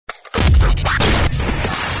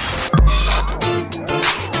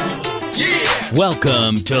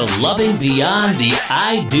Welcome to Loving Beyond the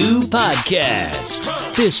I Do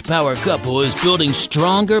podcast. This power couple is building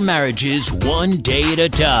stronger marriages one day at a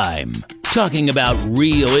time. Talking about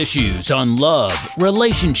real issues on love,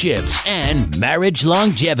 relationships, and marriage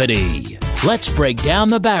longevity. Let's break down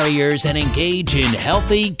the barriers and engage in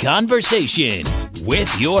healthy conversation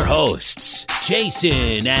with your hosts,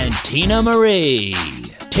 Jason and Tina Marie.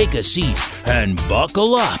 Take a seat and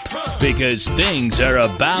buckle up because things are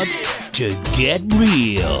about to get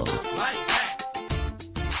real.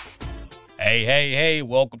 Hey,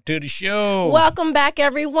 welcome to the show. Welcome back,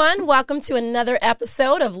 everyone. Welcome to another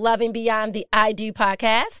episode of Loving Beyond the I Do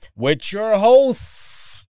podcast. With your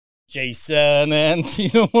hosts, Jason and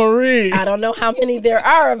Tina Marie. I don't know how many there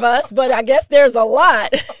are of us, but I guess there's a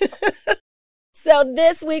lot. So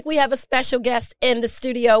this week we have a special guest in the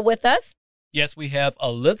studio with us. Yes, we have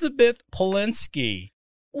Elizabeth Polinsky.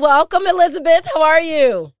 Welcome, Elizabeth. How are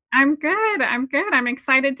you? I'm good. I'm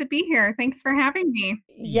excited to be here. Thanks for having me.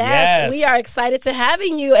 Yes, we are excited to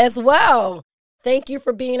having you as well. Thank you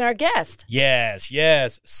for being our guest.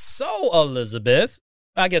 Yes. So, Elizabeth,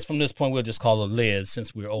 I guess from this point we'll just call her Liz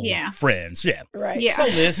since we're old friends. Yeah. Right. Yeah. So,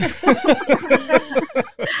 Liz,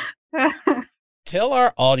 tell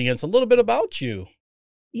our audience a little bit about you.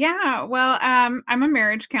 Yeah. Well, I'm a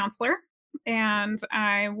marriage counselor, and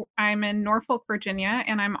I'm in Norfolk, Virginia,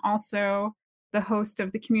 and I'm also the host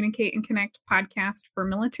of the Communicate and Connect podcast for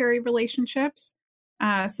military relationships,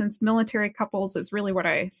 since military couples is really what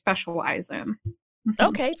I specialize in.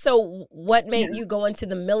 Okay, so what made you go into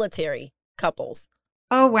the military couples?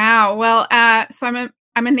 Oh, wow. Well, so I'm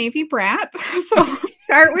a Navy brat, so we'll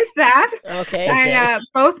start with that. Okay.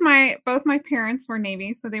 Both my parents were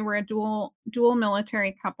Navy, so they were a dual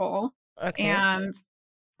military couple. Okay. And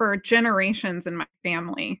for generations in my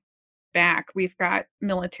family back, we've got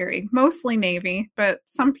military, mostly Navy, but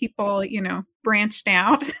some people, branched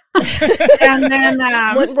out and then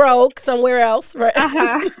went rogue somewhere else, right?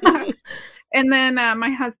 And then my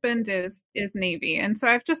husband is Navy, and so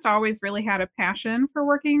I've just always really had a passion for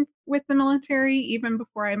working with the military. Even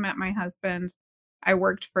before I met my husband, I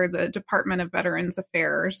worked for the Department of Veterans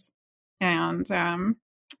Affairs, and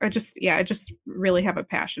I just really have a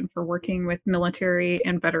passion for working with military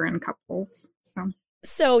and veteran couples.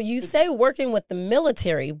 So you say working with the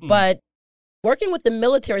military, but working with the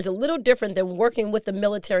military is a little different than working with the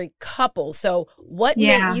military couple. So what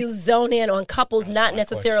made you zone in on couples, not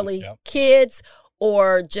necessarily kids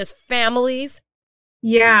or just families?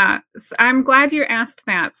 Yeah, I'm glad you asked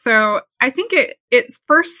that. So I think it's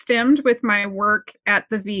first stemmed with my work at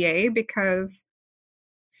the VA, because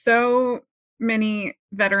so many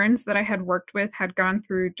veterans that I had worked with had gone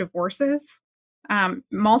through divorces,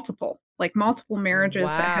 multiple marriages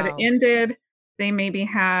that had ended. They maybe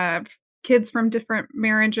have kids from different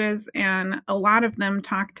marriages, and a lot of them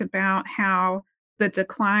talked about how the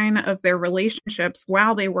decline of their relationships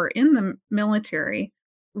while they were in the military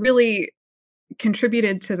really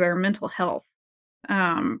contributed to their mental health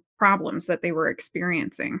problems that they were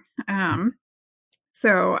experiencing.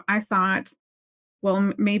 So I thought,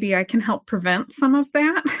 well, maybe I can help prevent some of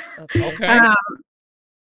that. Okay.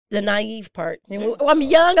 The naive part. I'm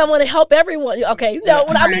young. I want to help everyone. Okay. No,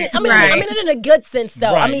 I mean it in a good sense,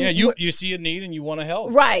 though. Right. I mean, you see a need and you want to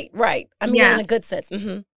help. Right. I mean, it in a good sense.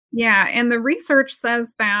 Mm-hmm. Yeah, and the research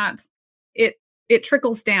says that it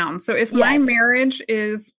trickles down. So if my marriage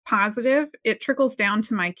is positive, it trickles down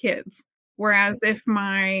to my kids. Whereas if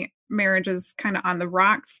my marriage is kind of on the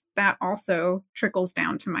rocks, that also trickles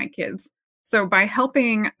down to my kids. So by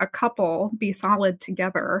helping a couple be solid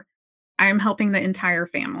together, I'm helping the entire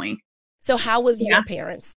family. So how was your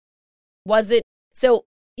parents? Was it, so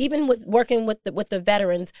even with working with the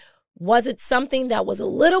veterans, was it something that was a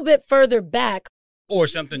little bit further back? Or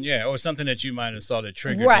something that you might have saw that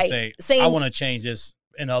triggered to say, I want to change this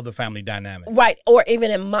in other family dynamics. Right, or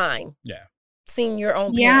even in mine. Yeah. Seeing your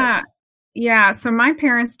own parents. Yeah, so my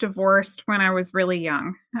parents divorced when I was really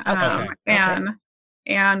young.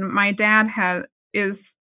 And my dad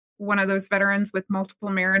is one of those veterans with multiple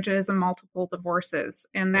marriages and multiple divorces.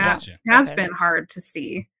 And that has been hard to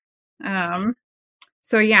see. So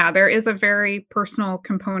there is a very personal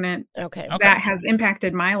component that has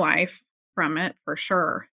impacted my life from it, for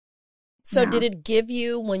sure. So did it give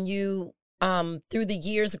you, when you, through the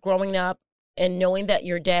years growing up and knowing that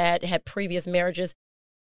your dad had previous marriages,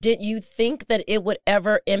 did you think that it would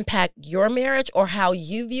ever impact your marriage or how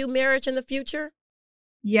you view marriage in the future?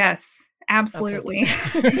 Yes, absolutely.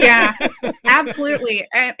 Yeah, absolutely.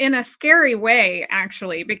 In a scary way,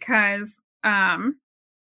 actually, because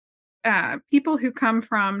people who come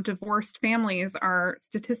from divorced families are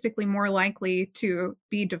statistically more likely to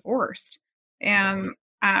be divorced. And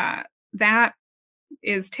that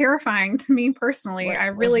is terrifying to me personally. Right. I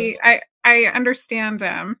really, I understand.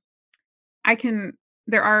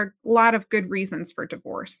 There are a lot of good reasons for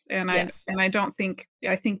divorce. And I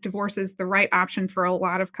think divorce is the right option for a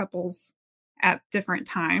lot of couples at different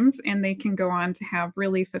times, and they can go on to have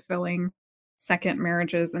really fulfilling second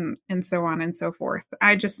marriages and so on and so forth.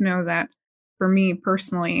 I just know that for me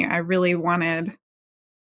personally, I really wanted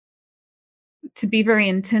to be very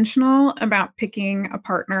intentional about picking a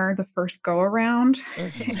partner the first go around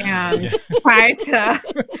and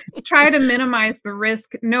try to minimize the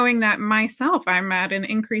risk, knowing that myself, I'm at an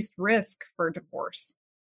increased risk for divorce.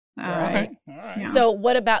 Right. All right. Yeah. So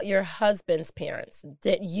what about your husband's parents?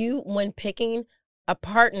 Did you, when picking a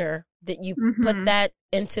partner, that you put that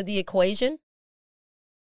into the equation?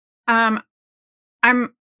 Not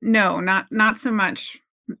so much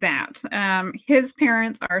that. His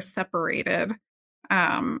parents are separated.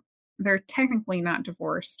 They're technically not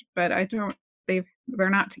divorced, but they're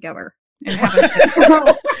not together.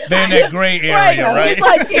 They're in that gray area, right? She's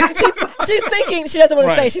like, she's thinking, she doesn't want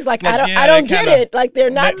to say, she's like, I don't get it. Like,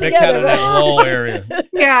 they're not together. They're kind of that low area.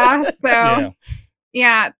 Yeah. So,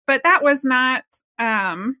 yeah, but that was not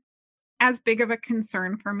as big of a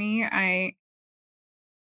concern for me.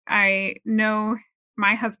 I know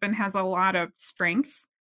my husband has a lot of strengths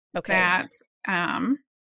that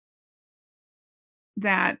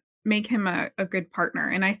make him a good partner.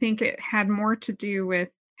 And I think it had more to do with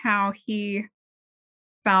how he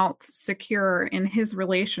felt secure in his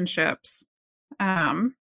relationships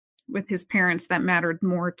with his parents that mattered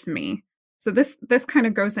more to me. So this kind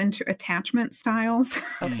of goes into attachment styles.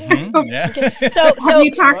 Okay. Yeah. So have you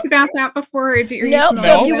talked about that before? Or no.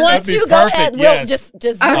 So if you want to, go ahead. We'll just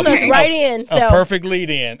zoom us right in. So a perfect lead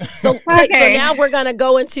in. So now we're gonna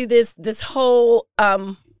go into this whole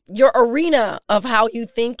your arena of how you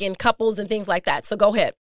think in couples and things like that. So go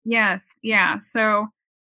ahead. Yes. Yeah. So.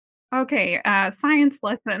 Okay, science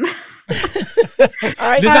lesson. All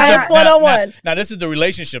right, science 101. Now, this is the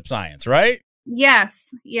relationship science, right?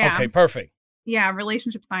 Yes. Yeah. Okay, perfect. Yeah,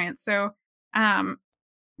 relationship science. So,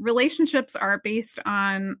 relationships are based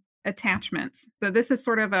on attachments. So this is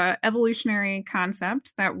sort of a evolutionary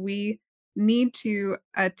concept that we need to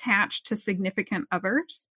attach to significant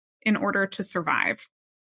others in order to survive.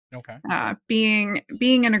 Okay. Being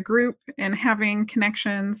in a group and having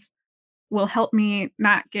connections will help me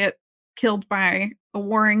not get killed by a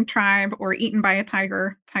warring tribe or eaten by a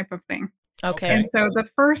tiger type of thing. Okay. And so the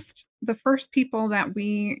first people that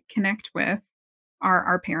we connect with are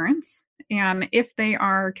our parents. And if they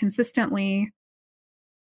are consistently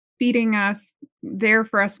feeding us, there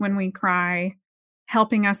for us when we cry,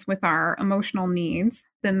 helping us with our emotional needs,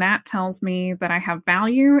 then that tells me that I have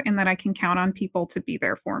value and that I can count on people to be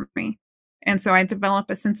there for me. And so I develop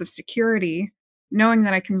a sense of security knowing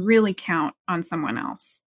that I can really count on someone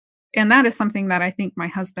else. And that is something that I think my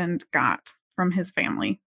husband got from his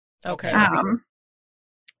family. Okay.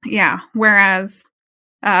 Yeah. Whereas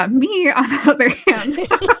me, on the other hand,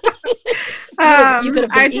 you could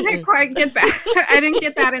have been I didn't quite get that. I didn't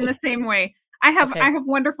get that in the same way. I have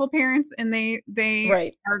wonderful parents, and they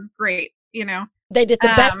are great. You know, they did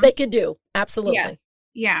the best they could do. Absolutely.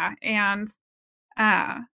 Yeah. And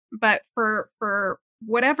but for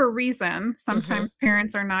whatever reason, sometimes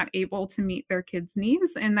parents are not able to meet their kids'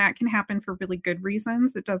 needs, and that can happen for really good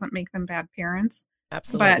reasons. It doesn't make them bad parents.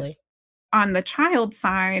 Absolutely. But on the child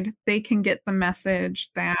side, they can get the message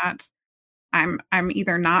that I'm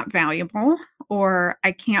either not valuable or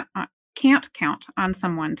I can't count on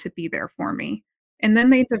someone to be there for me. And then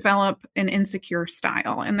they develop an insecure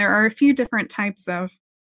style. And there are a few different types of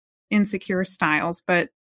insecure styles, but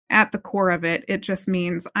at the core of it, it just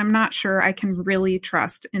means I'm not sure I can really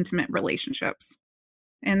trust intimate relationships.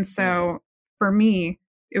 And so for me,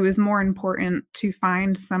 it was more important to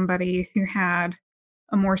find somebody who had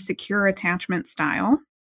a more secure attachment style,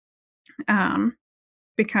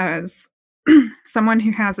 because someone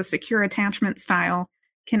who has a secure attachment style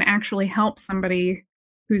can actually help somebody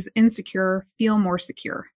who's insecure feel more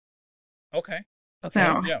secure. Okay.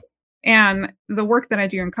 So, yeah. And the work that I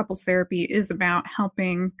do in couples therapy is about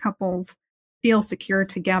helping couples feel secure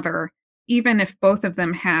together, even if both of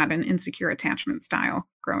them had an insecure attachment style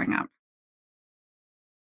growing up.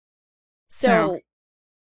 So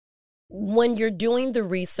when you're doing the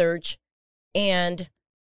research, and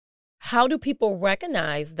how do people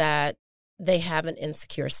recognize that they have an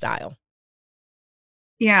insecure style?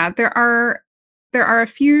 Yeah, there are a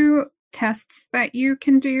few tests that you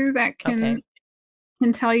can do that can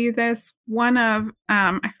tell you this. One of,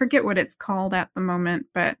 I forget what it's called at the moment,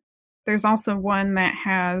 but there's also one that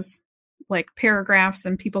has like paragraphs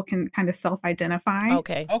and people can kind of self-identify.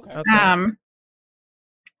 Okay.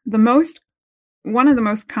 One of the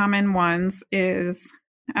most common ones is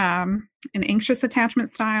an anxious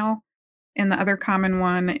attachment style, and the other common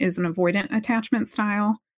one is an avoidant attachment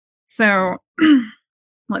style. So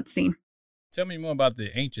let's see. Tell me more about the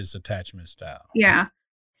anxious attachment style. Yeah.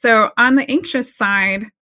 So on the anxious side,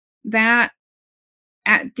 that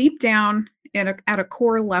at deep down at a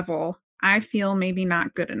core level, I feel maybe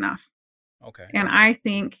not good enough. Okay. And I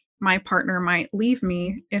think my partner might leave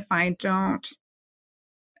me if I'm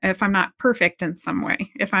not perfect in some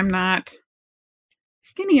way, if I'm not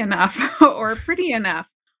skinny enough or pretty enough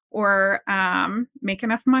or make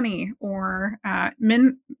enough money or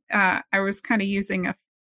men. I was kind of using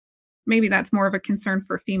maybe that's more of a concern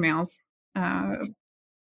for females,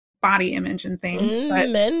 body image and things. But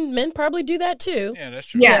men probably do that too. Yeah, that's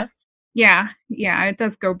true. Yes. Yeah. It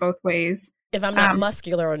does go both ways. If I'm not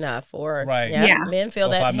muscular enough, or right, men feel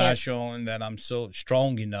that. If I'm not showing that I'm so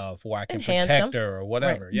strong enough, or I can protect her, or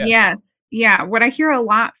whatever. Right. Yes. Yeah. What I hear a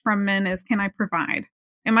lot from men is, "Can I provide?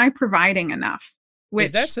 Am I providing enough?"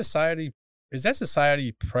 Is that society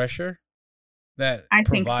pressure? That I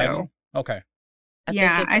providing? think so. Okay.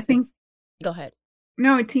 I think. Go ahead.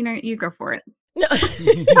 No, Tina, you go for it. No,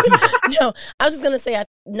 no. I was just gonna say,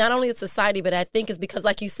 not only it's society, but I think it's because,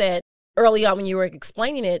 like you said early on when you were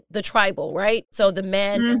explaining it, the tribal, right? So the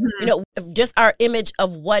man, just our image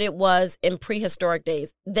of what it was in prehistoric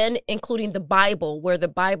days, then including the Bible, where the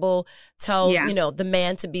Bible tells, the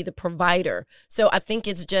man to be the provider. So I think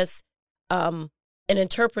it's just an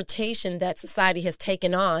interpretation that society has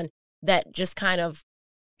taken on that just kind of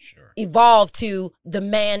evolved to the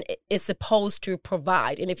man is supposed to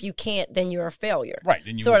provide. And if you can't, then you're a failure. Right.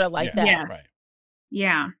 Sort of like that. Yeah. Right.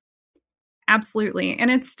 Yeah. Absolutely. And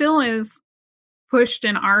it still is pushed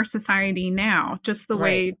in our society now, just the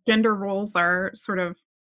way gender roles are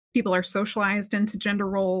people are socialized into gender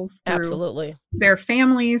roles through absolutely their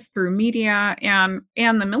families, through media, and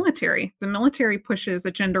the military. The military pushes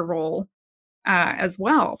a gender role as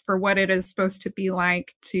well for what it is supposed to be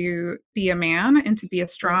like to be a man and to be a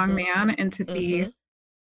strong man and to be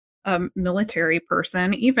a military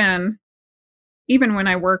person. Even when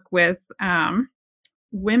I work with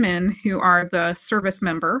women who are the service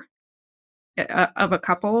member of a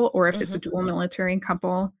couple, or if it's a dual military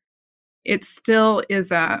couple, it still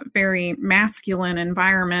is a very masculine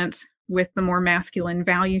environment with the more masculine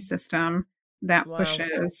value system that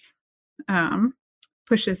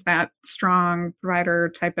pushes that strong provider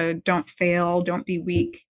type of don't fail, don't be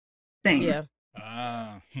weak thing. Yeah.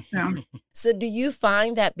 So do you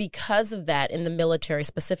find that because of that in the military,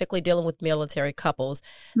 specifically dealing with military couples,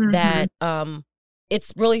 that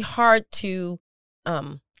it's really hard to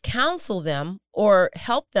counsel them or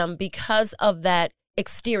help them because of that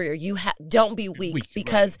exterior? Don't be weak,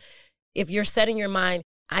 because if you're setting your mind,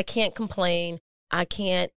 I can't complain, I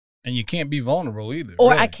can't. And you can't be vulnerable either.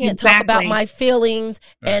 Or I can't talk about my feelings.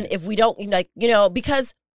 Right. And if we don't,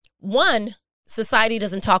 because one, society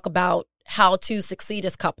doesn't talk about how to succeed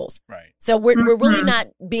as couples. Right. So we're really not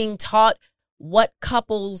being taught what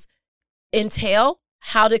couples entail,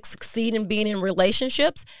 how to succeed in being in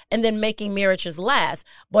relationships, and then making marriages last.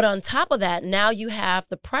 But on top of that, now you have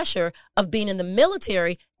the pressure of being in the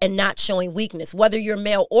military and not showing weakness, whether you're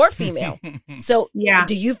male or female. So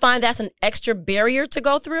do you find that's an extra barrier to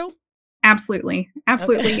go through? Absolutely.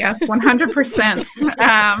 Absolutely. Okay. Yes.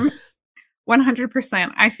 100%.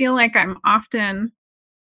 100%. I feel like I'm often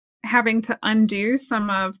having to undo some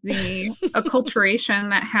of the acculturation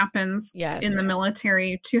that happens in the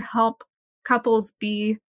military to help couples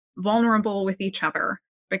be vulnerable with each other,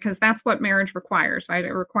 because that's what marriage requires. Right?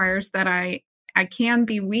 It requires that I can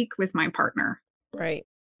be weak with my partner. Right.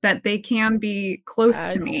 That they can be close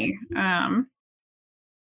to me. I'm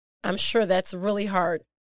sure that's really hard.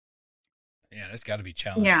 Yeah, that's got to be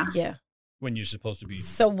challenging. Yeah. When you're supposed to be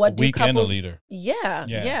what weak couples, and a leader.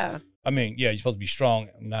 Yeah. I mean, you're supposed to be strong,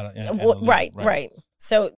 not right.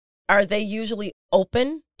 So are they usually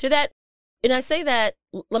open to that? And I say that,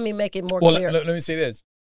 let me make it more clear. Let me say this.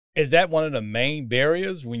 Is that one of the main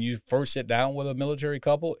barriers when you first sit down with a military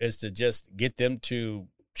couple, is to just get them to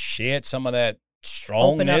shed some of that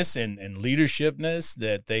strongness and leadershipness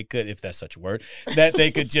that they could, if that's such a word, that they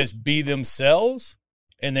could just be themselves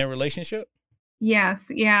in their relationship? Yes.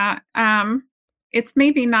 Yeah. It's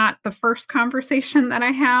maybe not the first conversation that I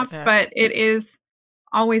have, but it is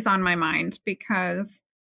always on my mind, because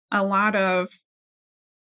a lot of,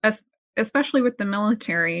 especially with the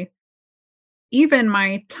military, even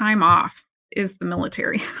my time off is the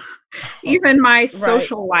military. Even my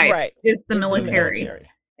social life is the military.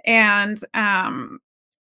 And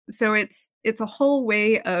so it's a whole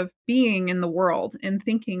way of being in the world and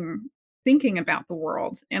thinking about the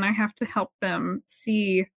world. And I have to help them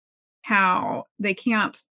see how they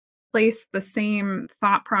can't place the same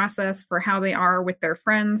thought process for how they are with their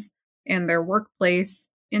friends and their workplace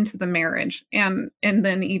into the marriage, and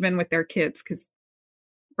then even with their kids, because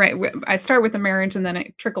I start with the marriage and then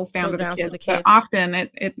it trickles down to the kids. But often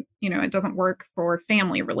it doesn't work for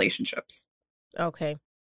family relationships. Okay.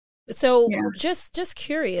 So just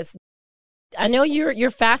curious. I know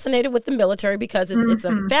you're fascinated with the military because it's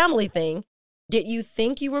a family thing. Did you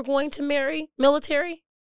think you were going to marry military?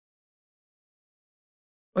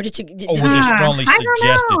 Or did was it strongly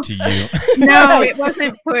suggested to you? No, it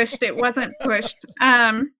wasn't pushed. It wasn't pushed.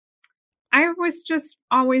 I was just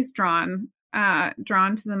always drawn to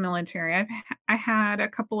the military. I had a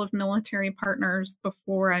couple of military partners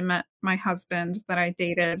before I met my husband that I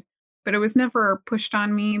dated, but it was never pushed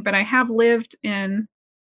on me. But I have lived in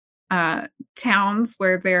towns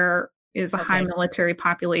where there is a high military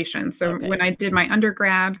population. So when I did my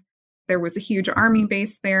undergrad, there was a huge Army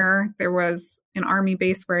base there. There was an Army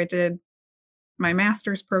base where I did my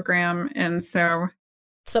master's program, and so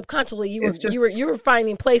subconsciously you were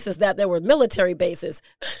finding places that there were military bases.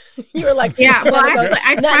 You were like, yeah. Well,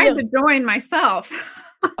 I tried to join myself.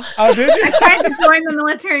 Oh, did you? I tried to join the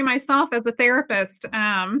military myself as a therapist.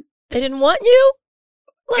 They didn't want you?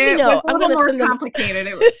 Let me know. It was a little more complicated.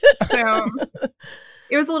 It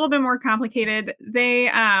was a little bit more complicated.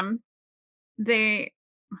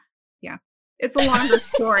 It's a longer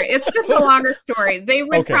story. It's just a longer story. They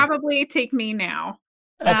would probably take me now.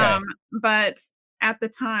 But at the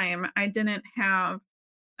time I didn't have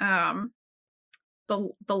the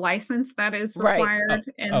license that is required. Right.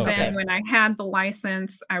 And then when I had the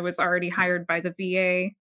license, I was already hired by the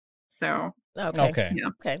VA. So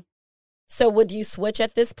okay. So would you switch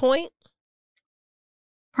at this point?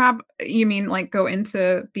 You mean like go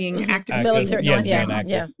into being active military? Yes, being active.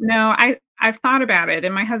 Yeah. No, I've thought about it,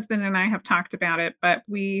 and my husband and I have talked about it, but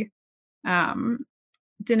we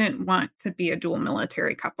didn't want to be a dual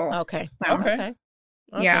military couple. Okay.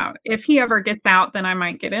 Yeah, if he ever gets out, then I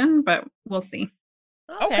might get in, but we'll see.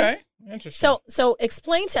 Okay. Interesting. So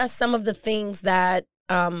explain to us some of the things that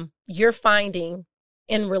you're finding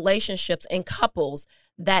in relationships and couples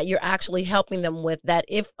that you're actually helping them with, that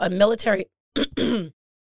if a military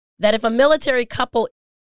couple,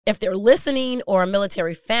 if they're listening, or a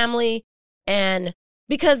military family, and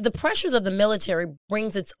because the pressures of the military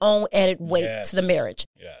brings its own added weight to the marriage.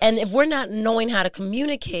 Yes. And if we're not knowing how to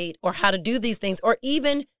communicate or how to do these things, or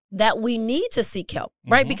even that we need to seek help,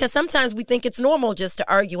 right? Because sometimes we think it's normal just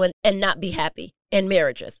to argue and not be happy in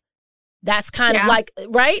marriages. That's kind of like,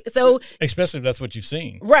 right? So especially if that's what you've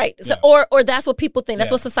seen. Right. So, or that's what people think.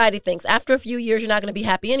 That's what society thinks. After a few years, you're not going to be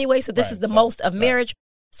happy anyway. So this is the most of marriage.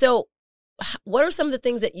 So what are some of the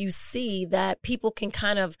things that you see that people can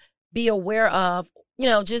kind of be aware of?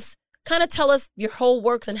 Just kind of tell us your whole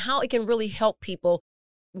works and how it can really help people,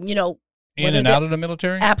 in and out of the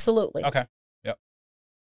military? Absolutely. Okay.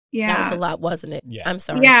 Yeah. That was a lot, wasn't it? Yeah. I'm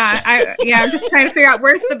sorry. Yeah. I'm just trying to figure out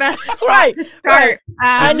where's the best spot to start. Right.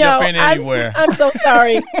 I know. I'm so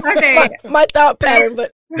sorry. Okay. My thought pattern,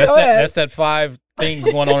 but that's that 5 things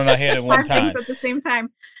going on in our head at one time. 5 things at the same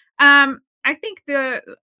time. I think the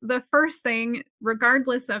first thing,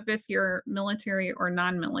 regardless of if you're military or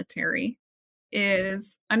non-military,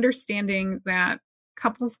 is understanding that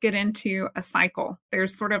couples get into a cycle.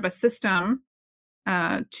 There's sort of a system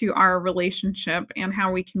to our relationship and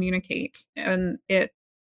how we communicate, and it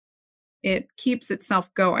keeps itself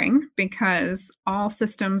going because all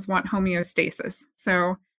systems want homeostasis.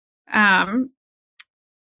 So a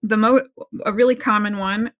really common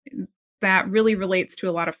one that really relates to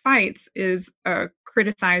a lot of fights is a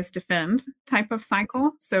criticize, defend type of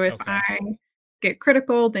cycle. So if I get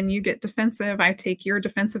critical, then you get defensive. I take your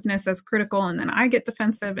defensiveness as critical, and then I get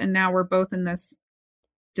defensive, and now we're both in this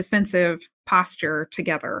defensive posture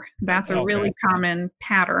together. That's a really common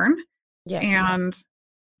pattern. Yes. And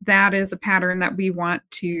that is a pattern that we want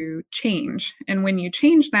to change. And when you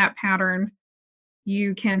change that pattern,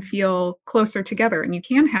 you can feel closer together, and you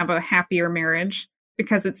can have a happier marriage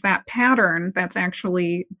because it's that pattern that's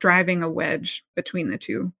actually driving a wedge between the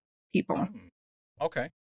two people. Okay.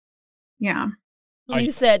 Yeah.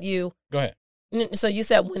 You said you go ahead. So you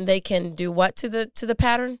said when they can do what to the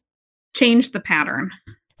pattern? Change the pattern.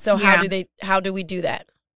 So how do we do that?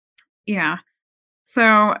 Yeah.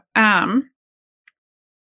 So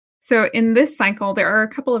so in this cycle, there are a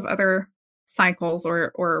couple of other cycles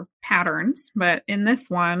or patterns, but in this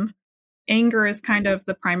one, anger is kind of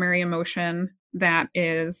the primary emotion that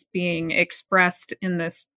is being expressed in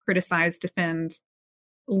this criticize, defend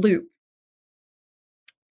loop.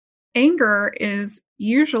 Anger is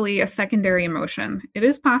usually a secondary emotion. It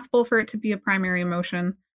is possible for it to be a primary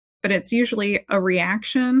emotion, but it's usually a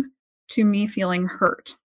reaction to me feeling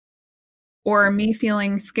hurt or me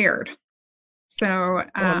feeling scared. So,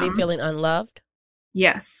 or me feeling unloved?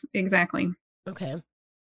 Yes, exactly. Okay.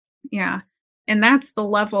 Yeah. And that's the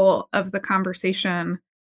level of the conversation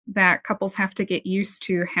that couples have to get used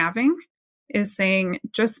to having, is saying,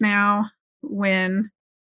 just now when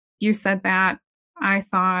you said that, I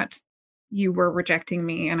thought you were rejecting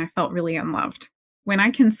me and I felt really unloved. When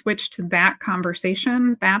I can switch to that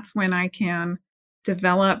conversation, that's when I can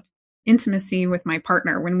develop intimacy with my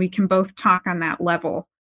partner, when we can both talk on that level.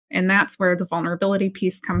 And that's where the vulnerability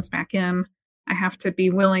piece comes back in. I have to be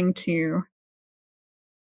willing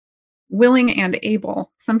and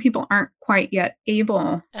able. Some people aren't quite yet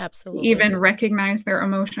able Absolutely. to even recognize their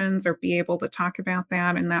emotions or be able to talk about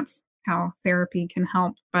that. And that's how therapy can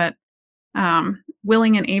help. But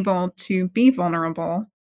willing and able to be vulnerable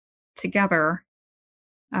together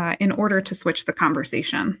in order to switch the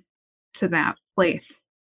conversation to that place.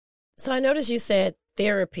 So I noticed you said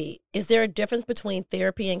therapy. Is there a difference between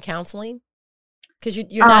therapy and counseling? Because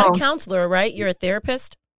you're not a counselor, right? You're a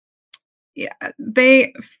therapist? Yeah,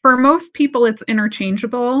 for most people, it's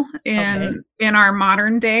interchangeable in our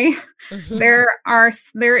modern day. Mm-hmm.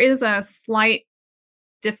 There is a slight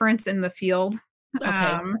difference in the field.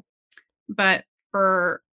 Okay. But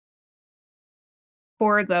for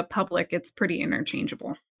the public, it's pretty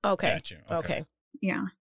interchangeable. Okay. Gotcha. Okay. Yeah.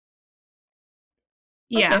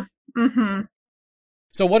 Yeah. Okay. Mm-hmm.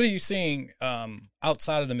 So what are you seeing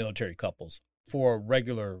outside of the military couples for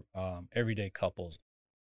regular everyday couples?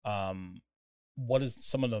 What is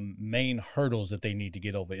some of the main hurdles that they need to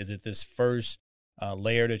get over? Is it this first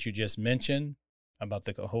layer that you just mentioned about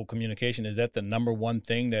the whole communication? Is that the number one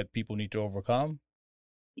thing that people need to overcome?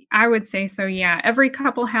 I would say so, yeah. Every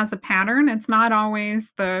couple has a pattern. It's not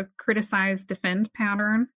always the criticize, defend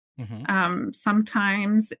pattern. Mm-hmm.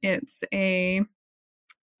 Sometimes it's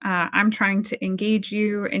I'm trying to engage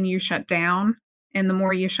you and you shut down. And the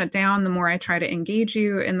more you shut down, the more I try to engage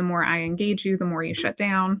you. And the more I engage you, the more you shut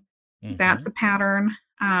down. Mm-hmm. That's a pattern.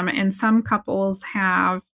 And some couples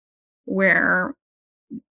have where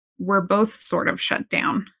we're both sort of shut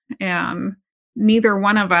down. And neither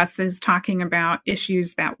one of us is talking about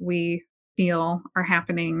issues that we feel are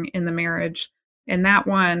happening in the marriage. And that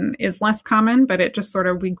one is less common, but it just sort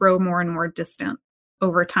of, we grow more and more distant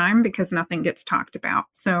over time because nothing gets talked about.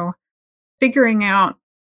 So figuring out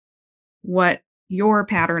what your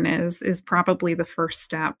pattern is probably the first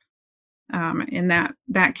step. And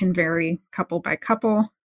that can vary couple by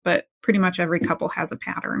couple, but pretty much every couple has a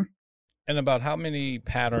pattern. And about how many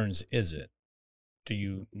patterns is it? Do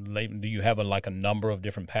you have a number of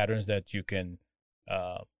different patterns that you can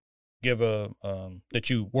give that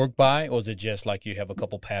you work by, or is it just like you have a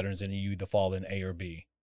couple patterns and you either fall in A or B?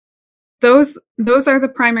 Those are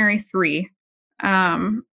the primary three.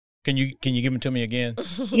 Can you give them to me again?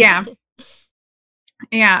 Yeah.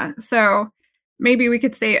 Yeah. So maybe we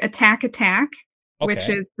could say attack, which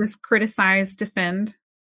is this criticize, defend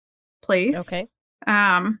place. Okay.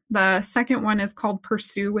 The second one is called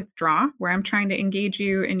pursue, withdraw, where I'm trying to engage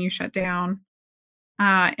you and you shut down.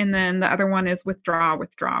 And then the other one is withdraw,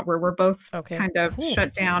 where we're both kind of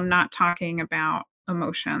shut down, not talking about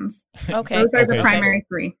emotions. Okay. Those are the primary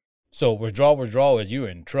three. So withdraw is you're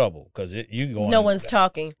in trouble because you go. No one's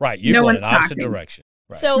talking. Right. You're going in the opposite direction.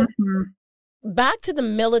 Right. So back to the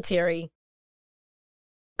military,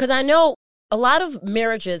 because I know a lot of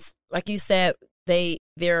marriages, like you said,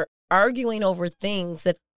 they're arguing over things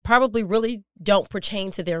that probably really don't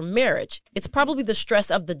pertain to their marriage. It's probably the stress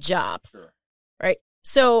of the job, right?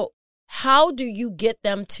 So how do you get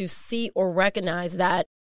them to see or recognize that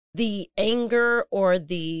the anger or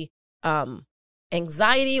the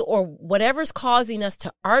anxiety or whatever's causing us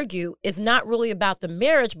to argue is not really about the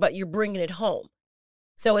marriage, but you're bringing it home?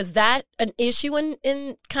 So is that an issue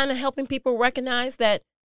in kind of helping people recognize that,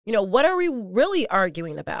 what are we really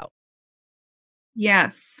arguing about?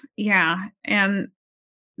 Yes. Yeah. And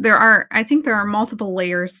I think there are multiple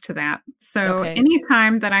layers to that. So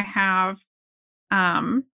anytime that I have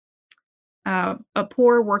a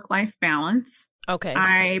poor work-life balance,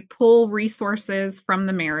 I pull resources from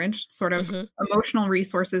the marriage, sort of emotional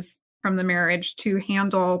resources from the marriage to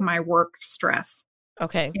handle my work stress.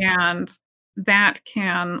 Okay. And that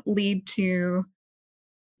can lead to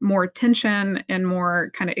more tension and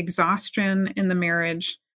more kind of exhaustion in the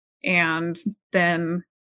marriage, and then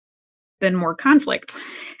more conflict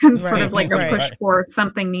and sort of like a push for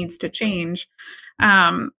something needs to change.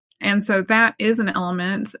 And so that is an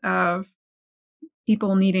element of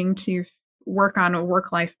people needing to work on a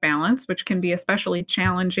work-life balance, which can be especially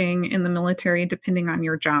challenging in the military depending on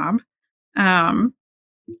your job.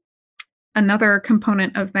 Another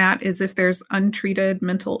component of that is if there's untreated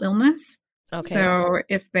mental illness. Okay. So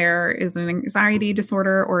if there is an anxiety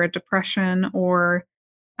disorder or a depression or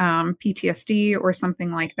PTSD or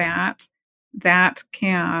something like that, that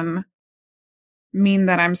can mean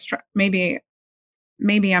that I'm maybe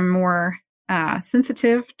I'm more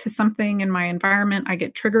sensitive to something in my environment. I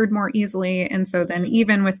get triggered more easily. And so then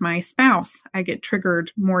even with my spouse, I get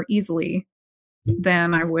triggered more easily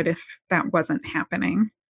than I would if that wasn't happening.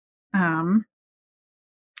 And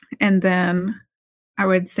then I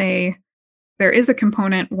would say there is a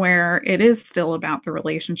component where it is still about the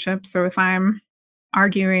relationship. So if I'm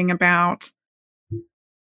arguing about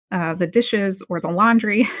the dishes or the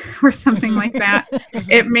laundry or something like that,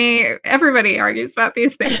 everybody argues about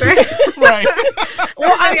these things, right? Right.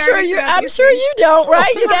 Well, I'm sure you don't,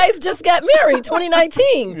 right? You guys just got married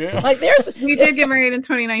 2019. Yeah. Like we did get married in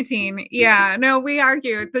 2019. Yeah. No, we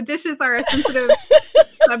argue. The dishes are a sensitive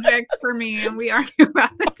subject for me, and we argue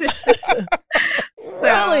about the dishes.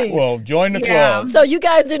 Really? Well, join the club. So you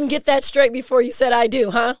guys didn't get that straight before you said I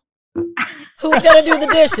do, huh? Who's gonna do the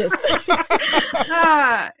dishes?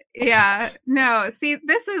 Yeah. No. See,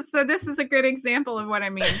 this is a good example of what I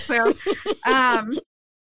mean. So,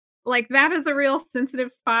 like that is a real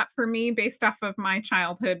sensitive spot for me based off of my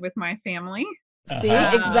childhood with my family. See,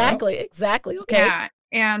 exactly. Okay. Yeah.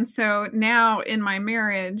 And so now in my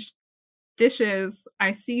marriage,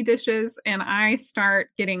 I see dishes and I start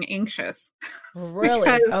getting anxious. Really?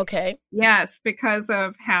 Okay. Yes, because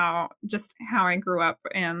of how I grew up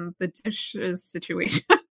and the dishes situation.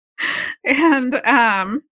 And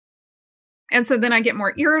so then I get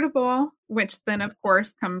more irritable, which then of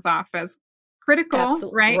course comes off as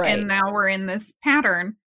critical, right? And now we're in this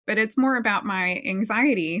pattern, but it's more about my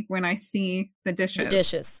anxiety when I see the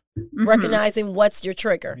dishes. Mm-hmm. Recognizing what's your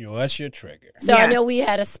trigger. What's your trigger? So I know we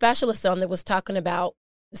had a specialist on that was talking about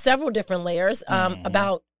several different layers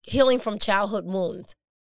about healing from childhood wounds,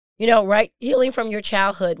 right? Healing from your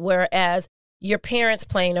childhood, whereas your parents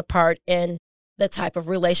playing a part in the type of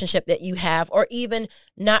relationship that you have, or even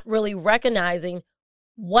not really recognizing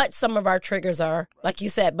what some of our triggers are, like you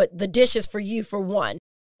said, but the dishes for you, for one,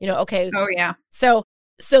 okay. Oh yeah. So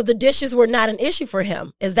the dishes were not an issue for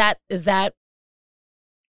him. Is that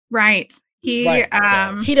right? He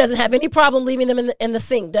doesn't have any problem leaving them in the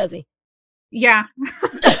sink, does he? Yeah.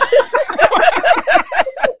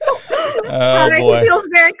 Boy. He feels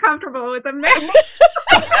very comfortable with them.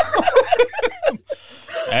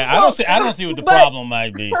 I don't see what the problem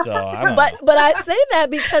might be. So I don't know. But I say that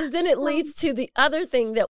because then it leads to the other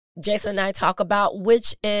thing that Jason and I talk about,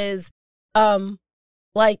 which is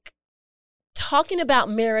like talking about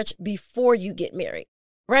marriage before you get married,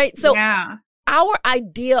 right? So our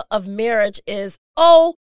idea of marriage is,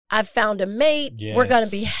 I've found a mate. Yes. We're going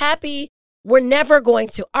to be happy. We're never going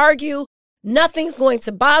to argue. Nothing's going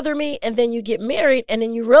to bother me. And then you get married and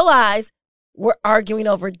then you realize we're arguing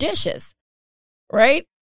over dishes, right?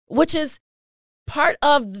 Which is part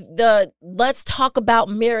of the let's talk about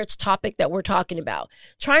marriage topic that we're talking about.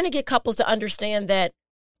 Trying to get couples to understand that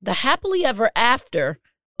the happily ever after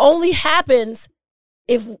only happens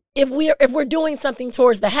if we're doing something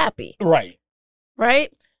towards the happy. Right.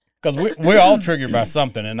 Because we're all triggered by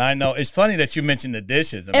something, and I know it's funny that you mentioned the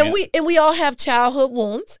dishes. We all have childhood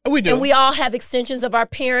wounds. We do, and we all have extensions of our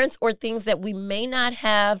parents or things that we may not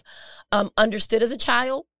have understood as a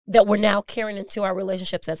child that we're now carrying into our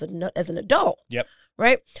relationships as an adult. Yep.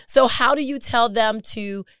 Right. So how do you tell them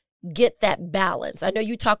to get that balance? I know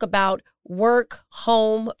you talk about work,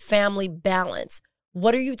 home, family balance.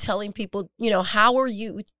 What are you telling people? How are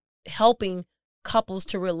you helping couples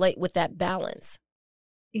to relate with that balance?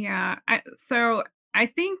 Yeah. So I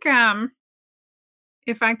think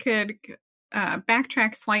if I could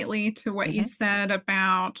backtrack slightly to what you said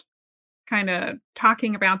about kind of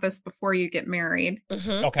talking about this before you get married.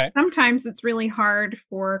 Mm-hmm. Okay. Sometimes it's really hard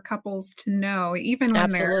for couples to know, even when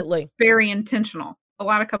they're very intentional. A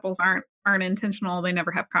lot of couples aren't intentional. They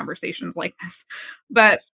never have conversations like this.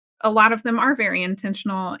 But a lot of them are very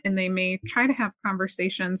intentional and they may try to have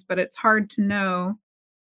conversations, but it's hard to know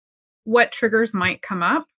what triggers might come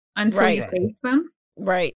up until you face them.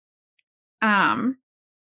 Right. So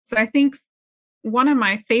I think one of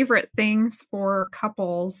my favorite things for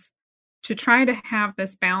couples to try to have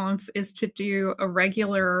this balance is to do a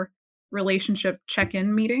regular relationship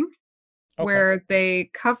check-in meeting where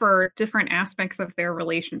they cover different aspects of their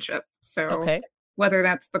relationship. So whether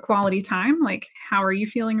that's the quality time, like how are you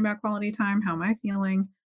feeling about quality time? How am I feeling?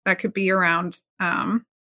 That could be around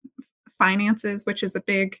finances, which is a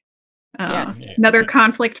big, another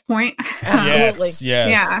conflict point. Absolutely. Yes.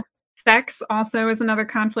 Yeah. Sex also is another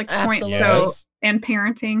conflict point. So, and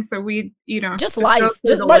parenting. So we, just life.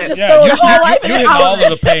 Just throw the whole life in it. All of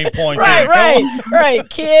the pain points. Right.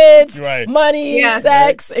 Kids, money,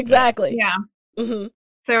 sex. Exactly. Yeah. Mm-hmm.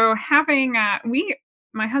 So having,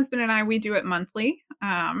 my husband and I, we do it monthly.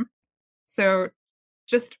 So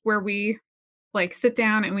just where we like sit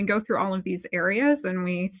down and we go through all of these areas and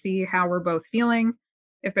we see how we're both feeling.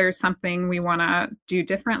 If there's something we want to do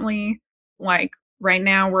differently, like right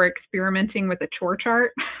now we're experimenting with a chore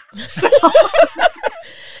chart.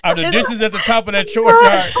 Are the dishes at the top of that chore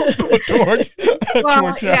chart?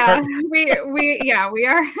 Yeah, we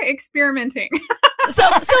are experimenting. So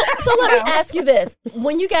let me ask you this: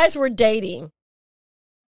 when you guys were dating,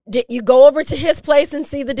 did you go over to his place and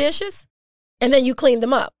see the dishes, and then you clean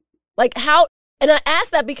them up? Like how? And I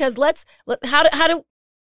ask that because how do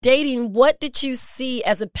dating? What did you see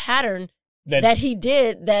as a pattern that he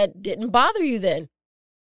did that didn't bother you then?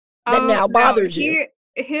 That now bothers you?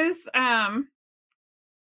 His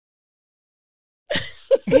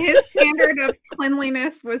standard of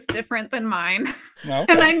cleanliness was different than mine. Okay.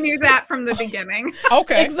 And I knew that from the beginning.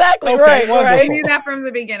 Okay. Exactly. Okay, right. I knew that from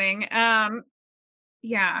the beginning.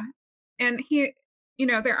 Yeah. And he,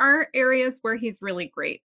 there are areas where he's really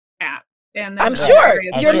great at. And I'm sure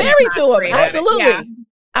you're married to him. Absolutely. Yeah.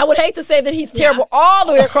 I would hate to say that he's terrible all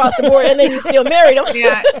the way across the board and then you still married him.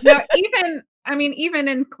 Yeah. No, even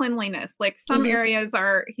in cleanliness, like some areas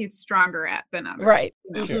he's stronger at than others. Right.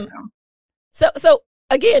 Sure. So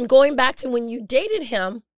again, going back to when you dated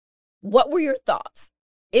him, what were your thoughts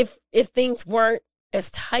if things weren't as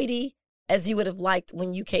tidy as you would have liked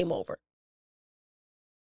when you came over?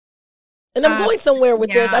 And I'm going somewhere with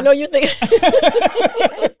this. I know you're thinking.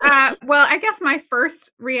 Well, I guess my first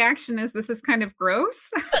reaction is this is kind of gross.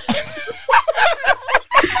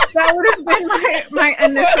 That would have been my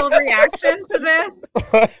initial reaction to this.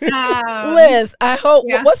 Liz, I hope.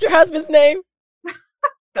 Yeah. What's your husband's name?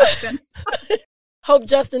 Justin. Hope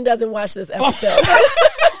Justin doesn't watch this episode.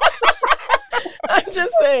 I'm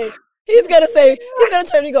just saying. He's gonna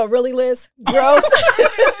turn and go, really, Liz? Gross.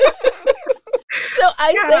 So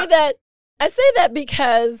I say that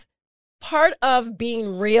because part of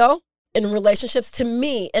being real in relationships, to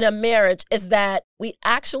me, in a marriage, is that we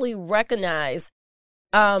actually recognize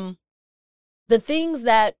the things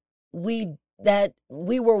that we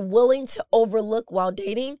were willing to overlook while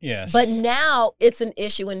dating. Yes. But now it's an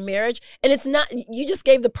issue in marriage. And it's not, you just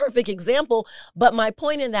gave the perfect example. But my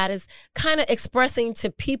point in that is kind of expressing to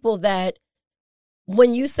people that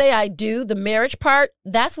when you say I do, the marriage part,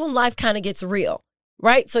 that's when life kind of gets real.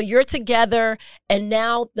 Right? So you're together and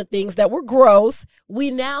now the things that were gross, we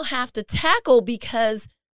now have to tackle because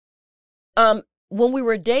when we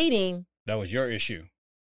were dating. That was your issue.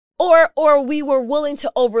 Or we were willing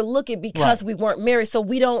to overlook it because we weren't married. So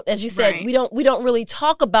we don't, as you said, we don't really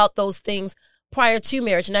talk about those things prior to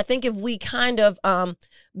marriage. And I think if we kind of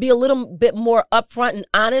be a little bit more upfront and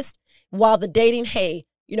honest while the dating, hey,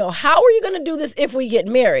 how are you going to do this if we get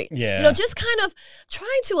married? Yeah. Just kind of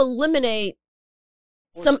trying to eliminate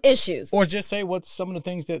some issues. Or just say what's some of the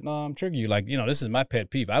things that trigger you. Like, this is my pet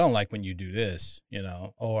peeve. I don't like when you do this,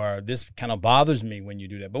 or this kind of bothers me when you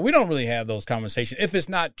do that. But we don't really have those conversations. If it's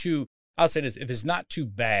not too, I'll say this, if it's not too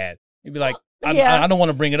bad, you'd be like, I don't want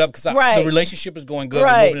to bring it up because the relationship is going good.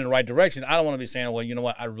 We're moving in the right direction. I don't want to be saying, well, you know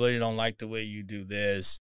what? I really don't like the way you do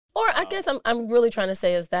this. Or I guess I'm really trying to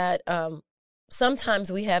say is that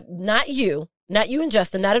sometimes we have, not you and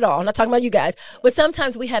Justin, not at all. I'm not talking about you guys, but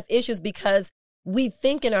sometimes we have issues because we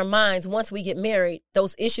think in our minds once we get married,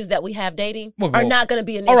 those issues that we have dating are not going to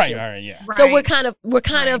be an issue. All right, yeah. So we're kind of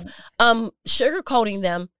sugarcoating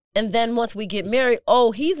them, and then once we get married,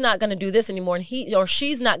 he's not going to do this anymore, and he or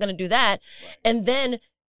she's not going to do that, and then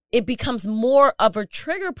it becomes more of a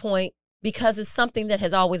trigger point because it's something that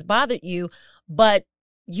has always bothered you, but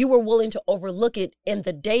you were willing to overlook it in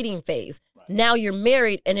the dating phase. Right. Now you're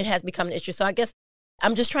married, and it has become an issue. So I guess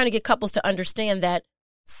I'm just trying to get couples to understand that.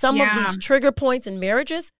 Some of these trigger points in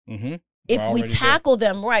marriages, if we tackle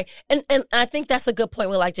them right, and I think that's a good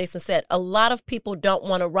point. Like Jason said, a lot of people don't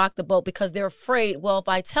want to rock the boat because they're afraid, well, if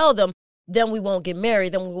I tell them, then we won't get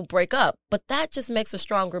married, then we will break up. But that just makes a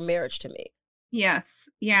stronger marriage to me. Yes.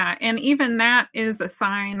 Yeah. And even that is a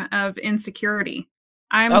sign of insecurity.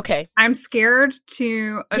 I'm scared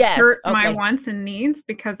to assert my wants and needs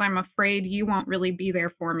because I'm afraid you won't really be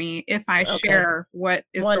there for me if I share what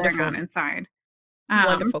is going on inside.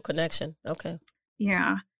 Wonderful connection. Okay.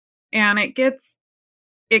 Yeah. And it gets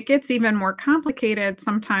even more complicated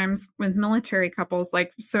sometimes with military couples.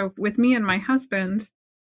 Like, so with me and my husband,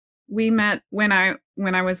 we met when I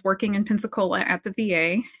was working in Pensacola at the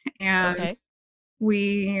VA, and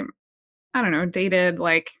we, I don't know, dated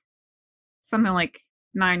like something like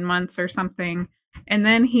 9 months or something. And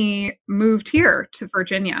then he moved here to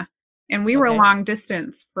Virginia, and we were long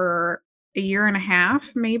distance for a year and a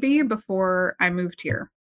half, maybe, before I moved here.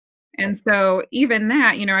 And so even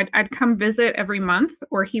that, you know, I'd come visit every month,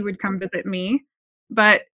 or he would come visit me,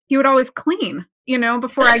 but he would always clean, you know,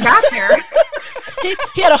 before I got there.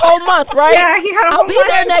 he had a whole month, right? Yeah, he had a whole month. I'll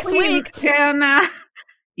be there next week. And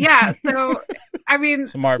yeah, so I mean,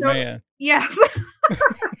 smart man. Yes.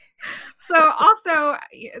 So also,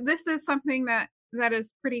 this is something that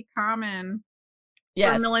is pretty common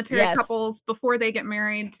for military couples before they get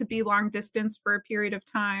married, to be long distance for a period of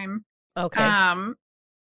time. Okay.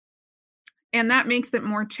 And that makes it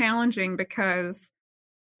more challenging because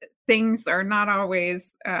things are not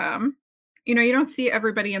always, you know, you don't see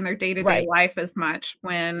everybody in their day-to-day life as much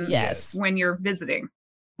when you're visiting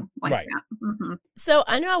like that. Mm-hmm. So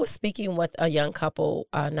I know I was speaking with a young couple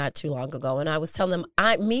not too long ago, and I was telling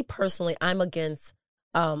them, me personally, I'm against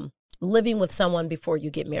living with someone before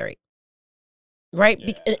you get married. Right.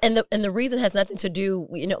 Yeah. And the reason has nothing to do,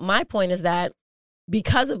 you know, my point is that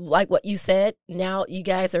because of like what you said, now you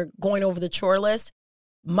guys are going over the chore list.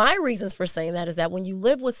 My reasons for saying that is that when you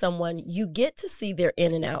live with someone, you get to see their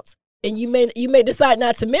in and outs, and you may decide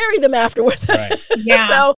not to marry them afterwards. Right. Yeah.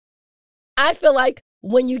 So I feel like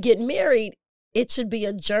when you get married, it should be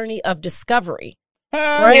a journey of discovery.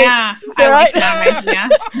 Right? Yeah. So, right?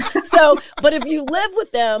 So, but if you live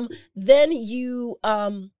with them, then you,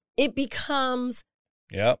 it becomes.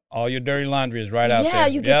 Yep. All your dirty laundry is right out there. Yeah,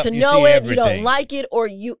 you get to know it. Everything. You don't like it, or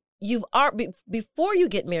before you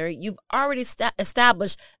get married, you've already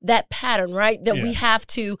established that pattern, right? That we have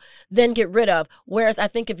to then get rid of. Whereas I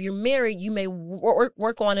think if you're married, you may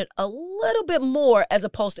work on it a little bit more as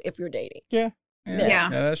opposed to if you're dating. Yeah,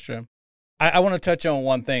 that's true. I want to touch on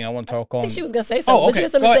one thing. I want to talk on. I think she was going to say something. But you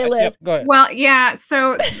have something to say, Liz. Yep, go ahead. Well, yeah.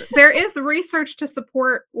 So there is research to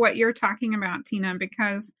support what you're talking about, Tina,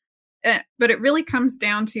 because, but it really comes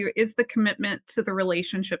down to, is the commitment to the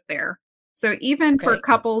relationship there? So even for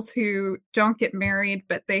couples who don't get married,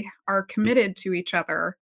 but they are committed to each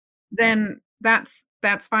other, then that's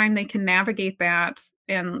fine. They can navigate that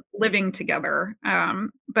and living together.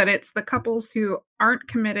 But it's the couples who aren't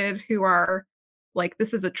committed, who are like,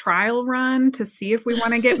 this is a trial run to see if we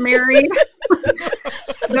want to get married.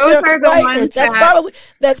 Those are the ones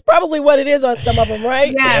that's probably what it is on some of them,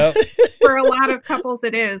 right? Yeah. Yep. For a lot of couples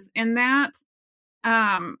it is. And that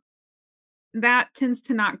tends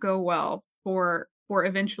to not go well for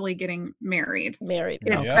eventually getting married.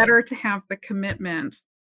 It's better to have the commitment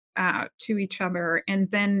to each other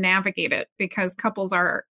and then navigate it, because couples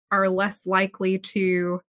are less likely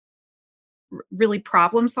to really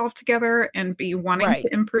problem solve together and be wanting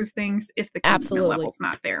to improve things if the commitment level's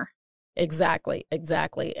not there. Exactly.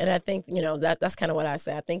 And I think, you know, that's kind of what I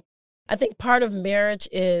say. I think part of marriage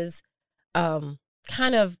is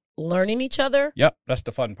kind of learning each other. Yep, that's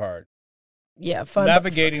the fun part. Yeah, fun.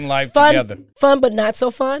 Navigating life together. Fun, but not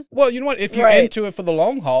so fun. Well, you know what? If you're into it for the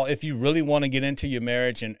long haul, if you really want to get into your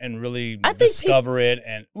marriage and really discover it,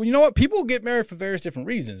 and well, you know what? People get married for various different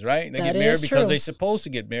reasons, right? They get married because they're supposed to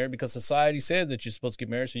get married, because society says that you're supposed to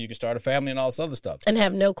get married so you can start a family and all this other stuff. And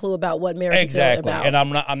have no clue about what marriage is about. Exactly. And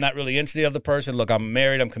I'm not really into the other person. Look, I'm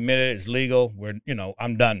married, I'm committed, it's legal.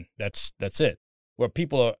 I'm done. That's it. Where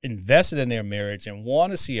people are invested in their marriage and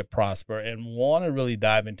want to see it prosper and want to really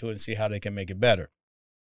dive into it and see how they can make it better.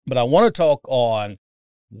 But I want to talk on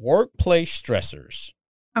workplace stressors.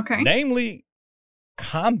 Okay. Namely,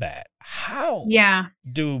 combat. How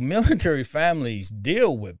do military families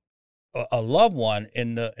deal with a loved one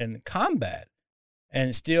in combat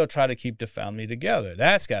and still try to keep the family together?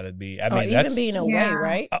 That's got to be, even being away,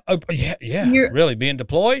 right? Really being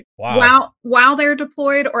deployed? Wow. While they're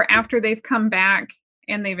deployed or after they've come back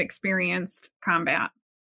and they've experienced combat?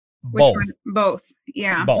 Both.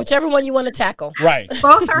 Yeah. Both. Whichever one you want to tackle. Right.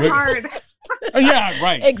 Both are hard. Yeah,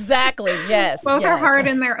 right. Exactly. Yes. Both are hard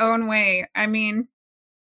in their own way. I mean,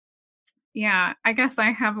 yeah, I guess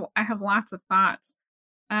I have lots of thoughts.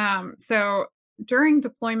 So during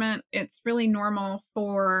deployment, it's really normal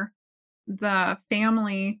for the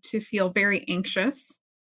family to feel very anxious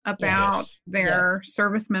about their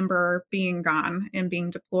service member being gone and being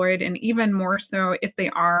deployed, and even more so if they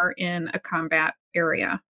are in a combat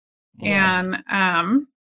area. Yes. And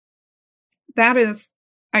that is,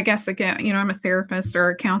 I guess, again, I'm a therapist or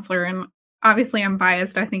a counselor, and obviously I'm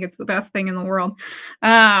biased. I think it's the best thing in the world.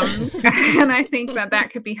 And I think that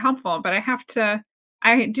could be helpful, but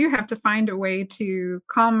I do have to find a way to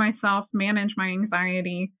calm myself, manage my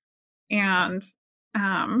anxiety, and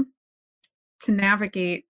to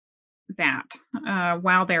navigate that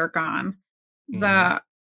while they're gone. And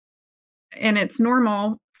it's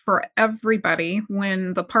normal for everybody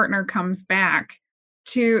when the partner comes back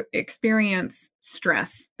to experience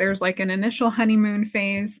stress. There's like an initial honeymoon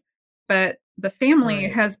phase, but the family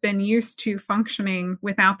has been used to functioning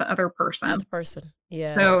without the other person.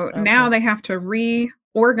 Yeah. So now they have to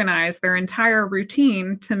reorganize their entire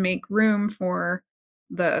routine to make room for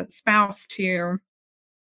the spouse to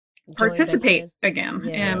participate again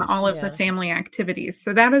in all of the family activities.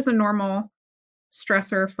 So that is a normal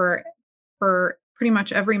stressor for pretty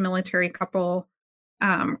much every military couple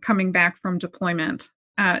coming back from deployment.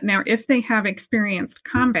 Now, if they have experienced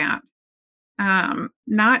combat,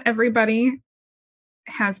 not everybody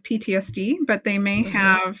has PTSD, but they may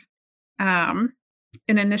have an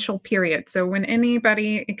initial period. So when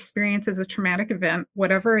anybody experiences a traumatic event,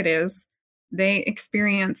 whatever it is, they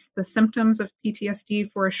experience the symptoms of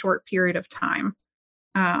PTSD for a short period of time.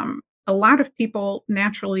 A lot of people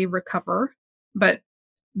naturally recover, but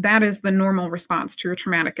that is the normal response to a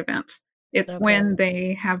traumatic event. It's when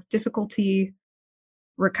they have difficulty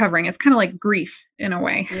recovering. It's kind of like grief in a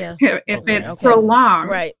way. Yeah. If it's prolonged,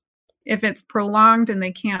 right. If it's prolonged and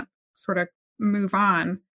they can't sort of move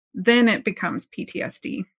on, then it becomes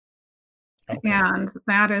PTSD. Okay. And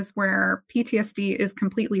that is where PTSD is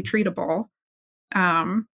completely treatable.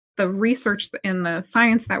 The research and the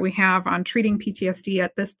science that we have on treating PTSD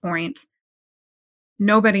at this point,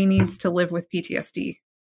 nobody needs to live with PTSD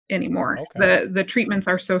anymore. Okay. The treatments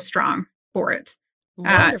are so strong for it.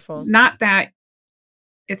 Wonderful. Not that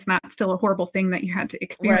it's not still a horrible thing that you had to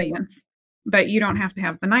experience, but you don't have to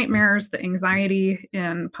have the nightmares, the anxiety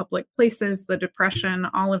in public places, the depression,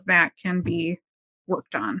 all of that can be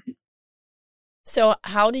worked on. So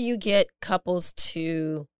how do you get couples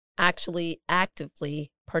to actually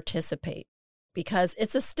actively participate? Because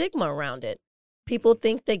it's a stigma around it. People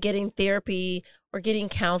think that getting therapy or getting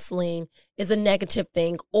counseling is a negative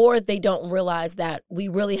thing, or they don't realize that we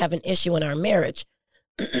really have an issue in our marriage.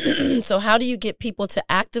 So how do you get people to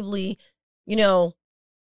actively,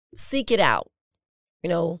 seek it out,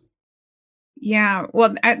 Yeah,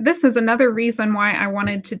 well, this is another reason why I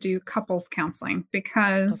wanted to do couples counseling,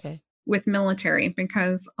 because with military,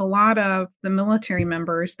 because a lot of the military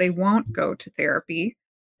members, they won't go to therapy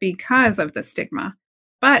because of the stigma,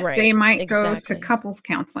 but they might go to couples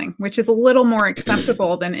counseling, which is a little more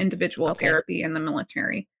acceptable than individual therapy in the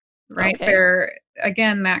military, right? They're,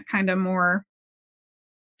 again, that kind of more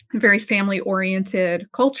very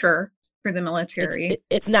family-oriented culture for the military.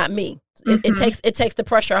 It's not me. It takes the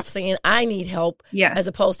pressure off saying I need help, as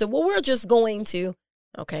opposed to, well, we're just going to,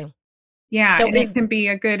 Yeah, so it can be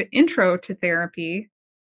a good intro to therapy.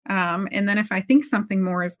 And then if I think something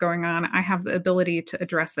more is going on, I have the ability to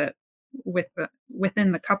address it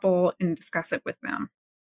within the couple and discuss it with them.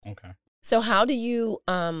 Okay. So how do you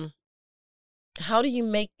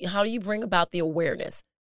bring about the awareness?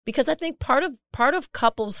 Because I think part of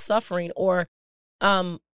couples suffering or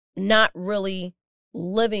not really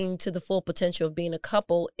living to the full potential of being a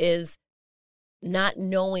couple is not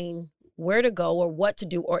knowing where to go or what to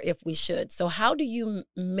do or if we should. So how do you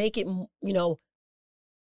make it,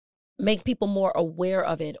 make people more aware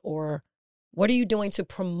of it, or what are you doing to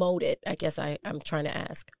promote it? I guess I'm trying to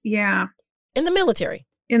ask. Yeah. In the military.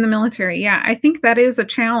 Yeah. I think that is a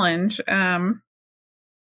challenge.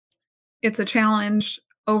 It's a challenge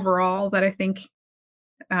overall that I think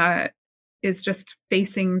is just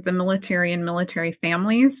facing the military and military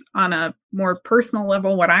families on a more personal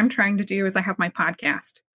level. What I'm trying to do is I have my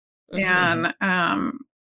podcast. And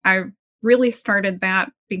I really started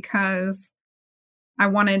that because I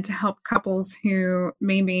wanted to help couples who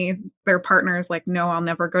maybe their partner is like, no, I'll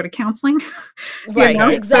never go to counseling.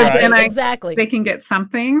 Exactly. They can get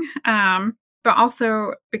something. But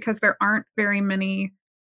also because there aren't very many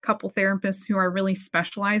couple therapists who are really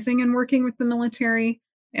specializing in working with the military.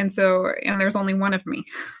 And there's only one of me.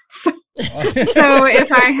 So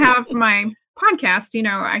if I have my podcast,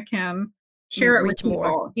 I can share it with people.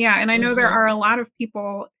 More. Yeah. And I know there are a lot of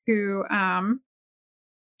people who,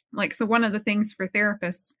 so one of the things for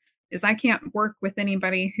therapists is I can't work with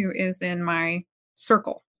anybody who is in my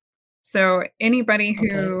circle. So anybody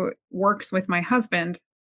who works with my husband,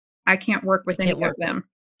 I can't work with any of them.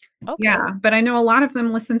 Okay. Yeah. But I know a lot of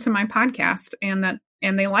them listen to my podcast and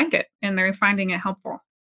they like it and they're finding it helpful.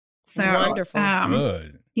 So wonderful.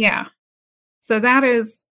 Good. Yeah. So that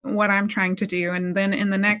is what I'm trying to do. And then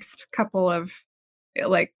in the next couple of,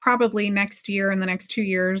 probably next year, in the next 2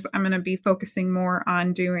 years, I'm going to be focusing more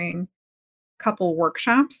on doing couple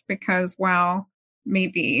workshops, because while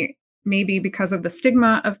maybe maybe because of the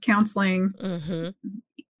stigma of counseling,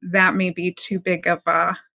 that may be too big of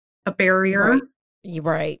a barrier. Right. You're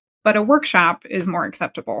right. But a workshop is more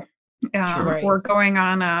acceptable. Right. Or going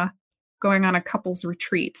on a couples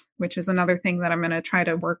retreat, which is another thing that I'm going to try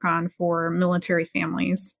to work on for military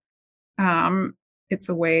families. It's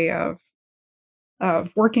a way of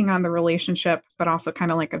working on the relationship, but also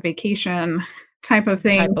kind of like a vacation type of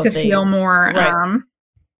thing feel more,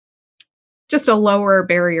 just a lower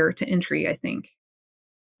barrier to entry, I think.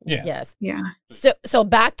 Yeah. Yes. Yeah. So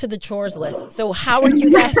back to the chores list. So how are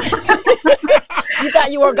you guys? You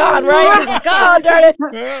thought you were gone, right? He's like, oh, darn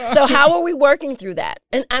it. So how are we working through that?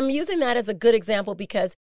 And I'm using that as a good example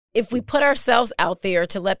because if we put ourselves out there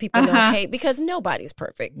to let people know, hey, because nobody's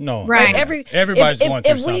perfect. No. Right. Everybody's going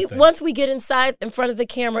through something. Once we get inside in front of the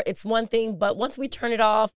camera, it's one thing. But once we turn it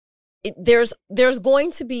off, there's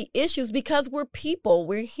going to be issues because we're people,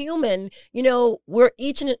 we're human, we're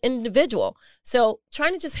each an individual. So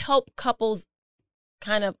trying to just help couples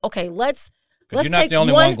kind of, okay, let's you're not the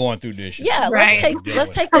only one going through dishes. Yeah, right. let's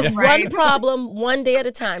take this one problem one day at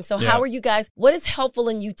a time. So how are you guys, what is helpful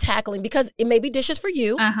in you tackling? Because it may be dishes for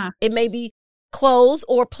you. It may be clothes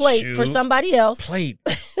or plate for somebody else. Plate.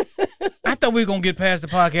 I thought we were going to get past the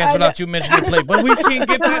podcast without you mentioning plate, but we can't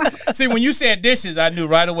get past. See, when you said dishes, I knew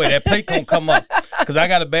right away that plate going to come up because I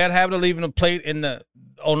got a bad habit of leaving a plate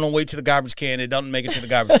on the way to the garbage can. It doesn't make it to the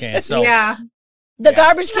garbage can. So yeah. The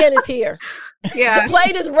garbage can is here. Yeah. The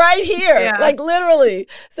plate is right here. Like literally.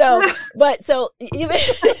 So even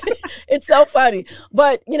it's so funny.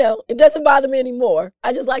 But it doesn't bother me anymore.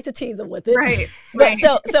 I just like to tease them with it. Right. But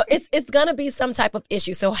so it's gonna be some type of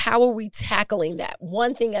issue. So how are we tackling that?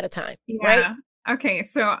 One thing at a time. Yeah. Right? Okay.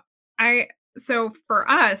 So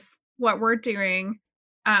for us, what we're doing,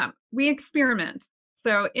 we experiment.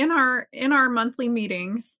 So in our monthly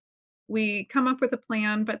meetings, we come up with a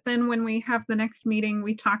plan, but then when we have the next meeting,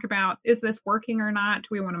 we talk about, is this working or not? Do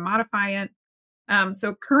we want to modify it?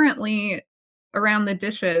 So currently around the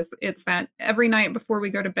dishes, it's that every night before we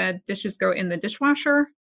go to bed, dishes go in the dishwasher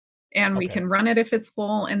and we can run it if it's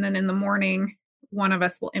full. And then in the morning, one of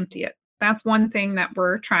us will empty it. That's one thing that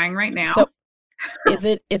we're trying right now. So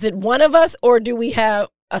is it one of us or do we have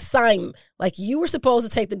assignment? Like you were supposed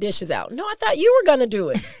to take the dishes out. No, I thought you were going to do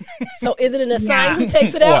it. So is it an assignment who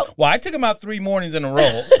takes it out? Well, I took them out 3 mornings in a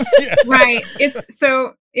row. Right.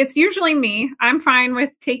 It's usually me. I'm fine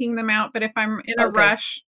with taking them out, but if I'm in a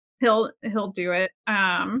rush, he'll do it.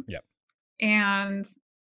 And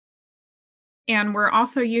we're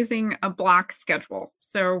also using a block schedule.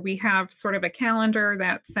 So we have sort of a calendar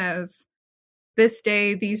that says this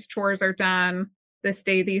day these chores are done. This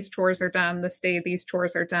day, these chores are done. This day, these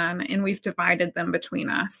chores are done. And we've divided them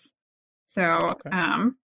between us. So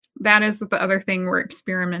that is the other thing we're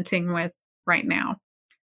experimenting with right now.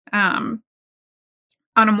 On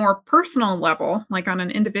a more personal level, like on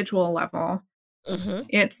an individual level,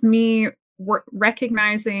 it's me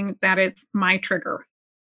recognizing that it's my trigger,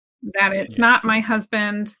 that it's not my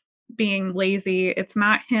husband being lazy. It's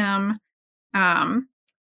not him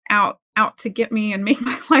out to get me and make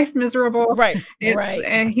my life miserable. Right.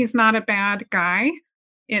 He's not a bad guy.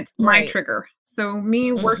 It's my trigger. So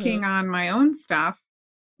me working on my own stuff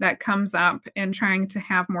that comes up and trying to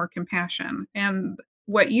have more compassion. And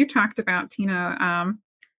what you talked about, Tina,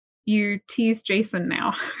 you tease Jason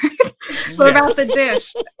now about the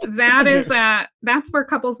dish. That's where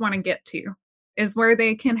couples want to get to, is where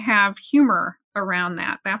they can have humor around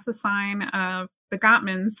that. That's a sign of the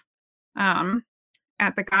Gottmans.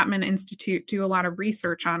 At the Gottman Institute, do a lot of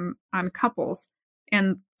research on couples,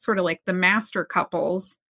 and sort of like the master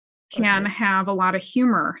couples can have a lot of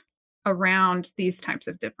humor around these types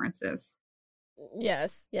of differences.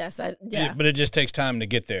 Yes. But it just takes time to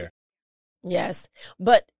get there. Yes.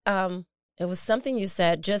 But it was something you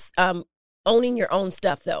said, just owning your own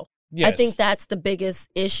stuff, though. Yes. I think that's the biggest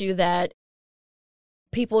issue, that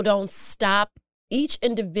people don't stop. Each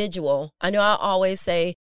individual, I know I always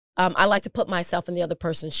say, I like to put myself in the other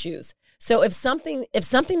person's shoes. So if something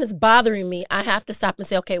is bothering me, I have to stop and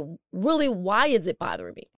say, okay, really, why is it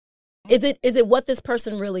bothering me? Is it what this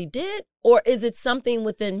person really did, or is it something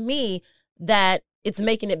within me that it's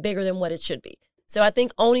making it bigger than what it should be? So I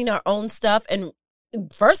think owning our own stuff, and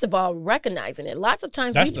first of all, recognizing it. Lots of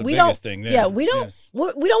times that's the biggest thing. Yeah, we don't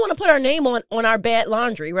want to put our name on our bad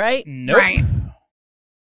laundry, right? Nope.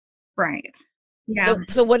 Right. Yeah.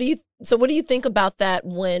 So what do you think about that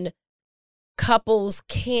when couples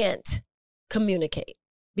can't communicate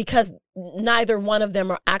because neither one of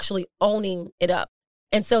them are actually owning it up?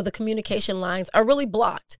 And so the communication lines are really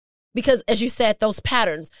blocked because, as you said, those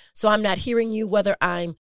patterns. So I'm not hearing you, whether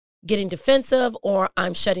I'm getting defensive, or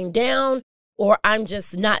I'm shutting down, or I'm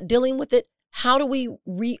just not dealing with it. How do we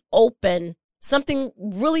reopen something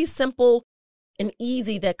really simple and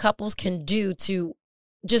easy that couples can do to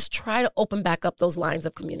just try to open back up those lines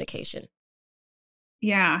of communication?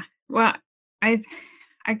 Yeah. Well, I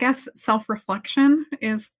guess self-reflection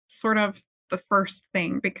is sort of the first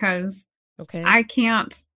thing, because I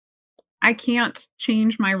can't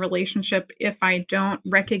change my relationship if I don't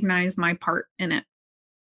recognize my part in it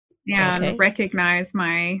and recognize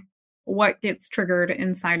what gets triggered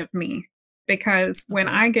inside of me. Because when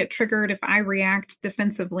I get triggered, if I react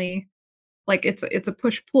defensively, like it's a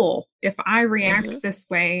push-pull. If I react this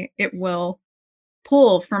way, it will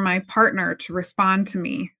pull for my partner to respond to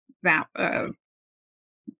me that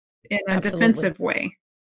in a defensive way.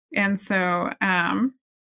 And so,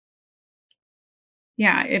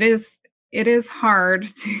 it is hard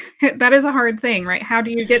that is a hard thing, right? How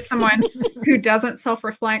do you get someone who doesn't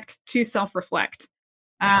self-reflect to self-reflect?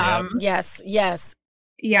 Yes.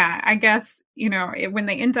 Yeah, I guess, when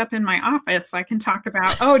they end up in my office, I can talk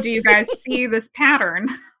about, do you guys see this pattern?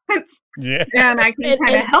 And I can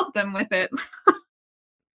kind of help them with it.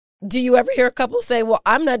 Do you ever hear a couple say, well,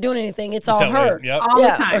 I'm not doing anything. It's all her. All the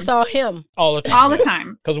time. Or it's all him. All the time. All the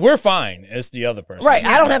time. Because we're fine. It's the other person. Right.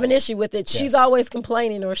 I don't have an issue with it. Yes. She's always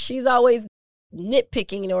complaining, or she's always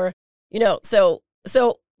nitpicking, or, so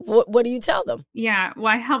what do you tell them? Yeah.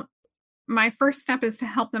 Well, my first step is to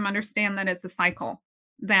help them understand that it's a cycle.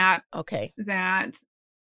 That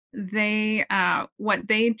they what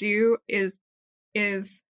they do is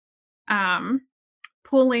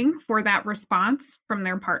pulling for that response from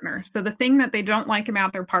their partner. So the thing that they don't like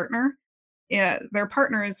about their partner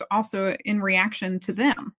is also in reaction to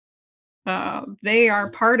them. They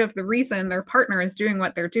are part of the reason their partner is doing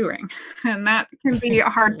what they're doing, and that can be a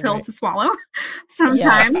hard pill to swallow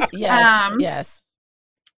sometimes. Yes.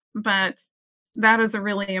 But that is a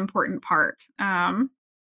really important part.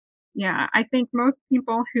 I think most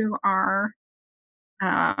people who are,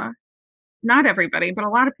 not everybody, but a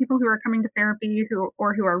lot of people who are coming to therapy who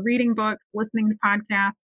are reading books, listening to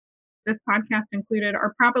podcasts, this podcast included,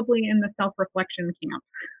 are probably in the self-reflection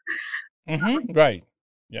camp. Right.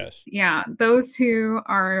 Yes. Yeah. Those who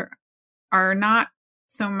are not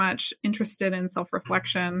so much interested in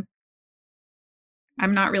self-reflection,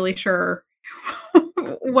 I'm not really sure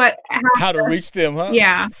how to reach them, huh?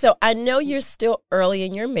 Yeah. So I know you're still early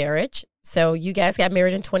in your marriage. So you guys got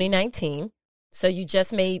married in 2019. So you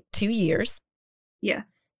just made 2 years.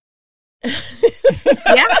 Yes.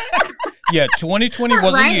 Yeah. Yeah, 2020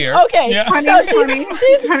 was a year. Okay. Yeah. 2020.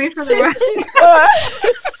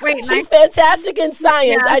 She's fantastic in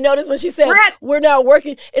science. I noticed when she said we're now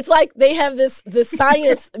working. It's like they have the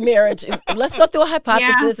science marriage. Let's go through a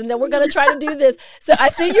hypothesis and then we're going to try to do this. So I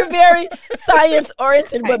see you're very science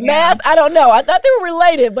oriented, but math, I don't know. I thought they were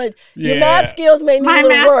related, but your math skills may need a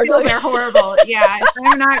little work. My math skills are horrible. Yeah,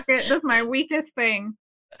 I'm not good. This is my weakest thing.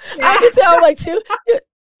 Yeah. I can tell like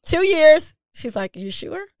 2 years. She's like, you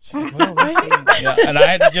sure? Well, let's see. Yeah. And I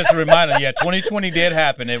had to just remind her, 2020 did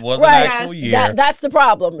happen. It was an actual year. That's the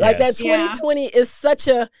problem. Like that 2020 is such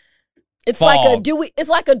a, it's like a, do we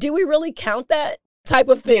really count that type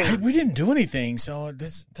of thing? Hey, we didn't do anything, so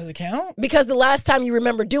does it count? Because the last time you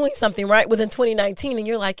remember doing something, right, was in 2019, and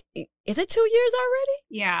you're like, is it 2 years already?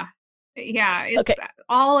 Yeah. Yeah. It's,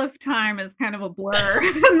 all of time is kind of a blur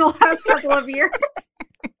in the last couple of years.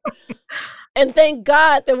 And thank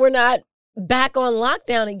God that we're not back on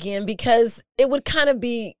lockdown again, because it would kind of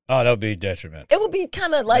be that would be detrimental. It would be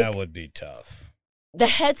kind of like that would be tough. The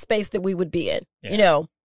headspace that we would be in,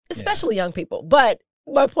 especially young people. But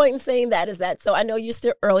my point in saying that is that, so I know you're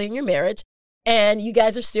still early in your marriage and you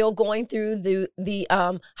guys are still going through the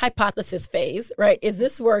hypothesis phase, right? Is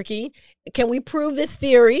this working? Can we prove this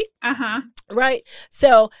theory? Right.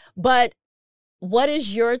 So, but what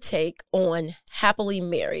is your take on happily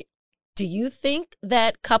married? Do you think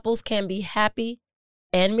that couples can be happy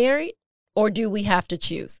and married, or do we have to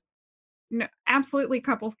choose? No, absolutely.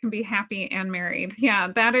 Couples can be happy and married.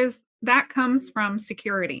 Yeah, that comes from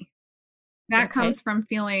security. That comes from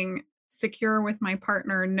feeling secure with my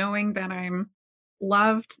partner, knowing that I'm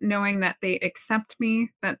loved, knowing that they accept me,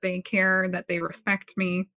 that they care, that they respect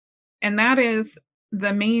me. And that is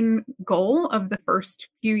the main goal of the first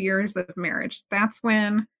few years of marriage. That's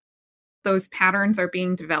when those patterns are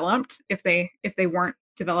being developed, if they weren't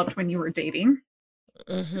developed when you were dating.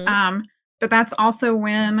 But that's also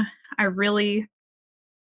when I really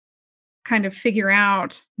kind of figure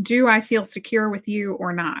out, do I feel secure with you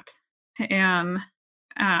or not? And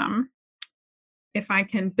if I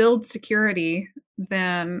can build security,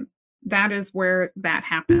 then that is where that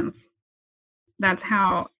happens. That's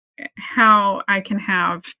how how I can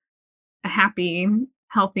have a happy,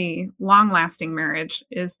 healthy, long-lasting marriage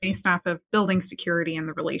is based off of building security in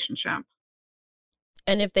the relationship.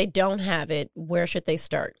 And if they don't have it, where should they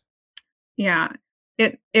start? Yeah,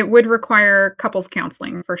 it would require couples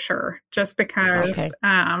counseling for sure, just because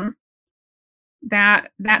that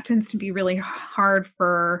tends to be really hard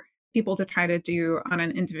for people to try to do on an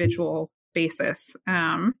individual basis.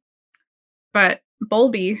 But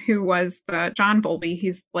Bowlby, who was John Bowlby,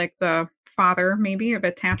 he's like the father maybe of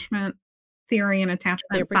attachment theory and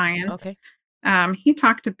attachment science. He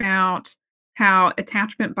talked about how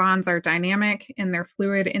attachment bonds are dynamic and they're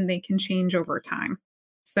fluid and they can change over time.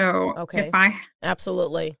 So if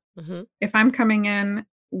I'm coming in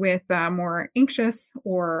with a more anxious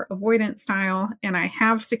or avoidant style and I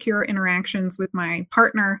have secure interactions with my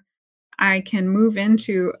partner, I can move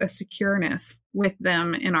into a secureness with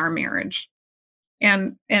them in our marriage.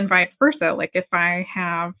 And vice versa. Like if I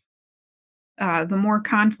have the more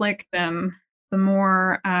conflict, then the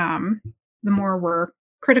more we're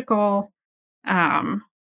critical,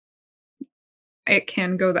 it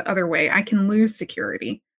can go the other way. I can lose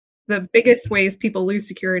security. The biggest ways people lose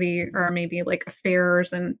security are maybe like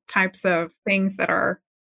affairs and types of things that are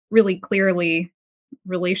really clearly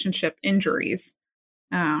relationship injuries.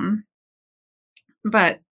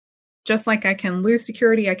 But just like I can lose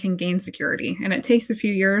security, I can gain security. And it takes a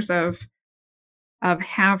few years of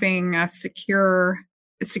having a secure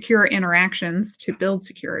interactions to build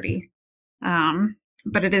security.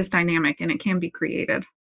 But it is dynamic and it can be created.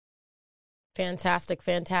 Fantastic.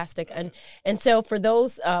 And so for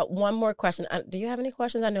those, one more question. Do you have any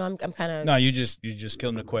questions? I know I'm kind of. No, you just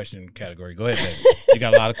killed the question category. Go ahead, baby. You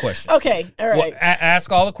got a lot of questions. Okay. All right. Well,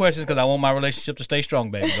 ask all the questions because I want my relationship to stay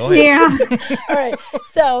strong, baby. Go ahead. Yeah. All right.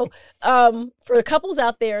 So, for the couples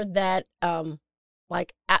out there that,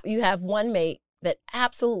 like you have one mate that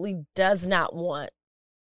absolutely does not want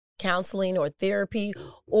counseling or therapy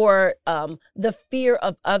or, the fear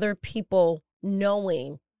of other people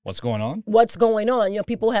knowing what's going on. You know,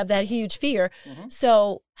 people have that huge fear. Mm-hmm.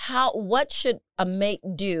 So what should a mate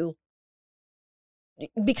do?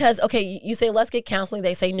 Because, okay, you say, let's get counseling.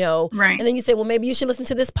 They say no. Right. And then you say, well, maybe you should listen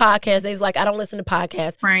to this podcast. They's like, I don't listen to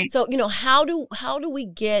podcasts. Right. So, you know, how do we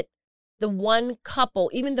get the one couple,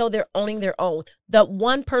 even though they're owning their own, the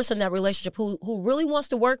one person, that relationship who really wants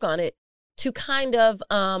to work on it to kind of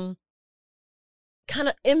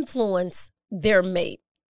influence their mate?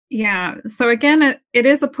 Yeah. So again, it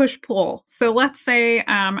is a push-pull. So let's say,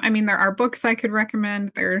 there are books I could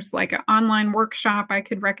recommend. There's like an online workshop I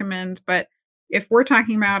could recommend. But if we're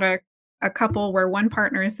talking about a couple where one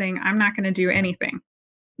partner is saying, I'm not going to do anything,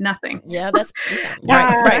 nothing. Yeah, that's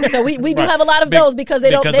right. So we do have a lot of those because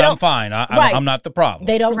they don't. Because I'm fine. I'm not the problem.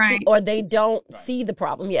 They don't see, or they don't see the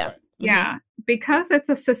problem. Yeah. Right. Yeah. Because it's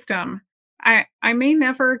a system. I may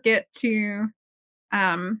never get to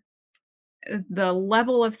the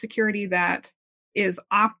level of security that is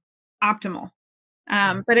optimal.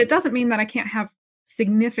 But it doesn't mean that I can't have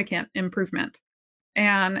significant improvement.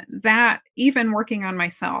 And that even working on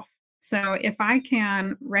myself. So if I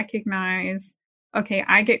can recognize, okay,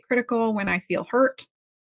 I get critical when I feel hurt,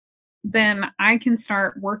 then I can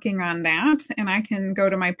start working on that. And I can go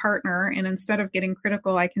to my partner, and instead of getting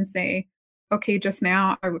critical, I can say, okay, just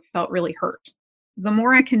now I felt really hurt. The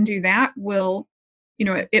more I can do that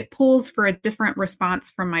it pulls for a different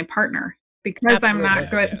response from my partner. Because Absolutely. I'm not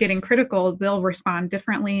good at getting critical, they'll respond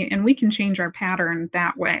differently, and we can change our pattern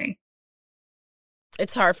that way.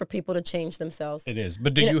 It's hard for people to change themselves. It is.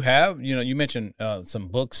 But do you have, you mentioned some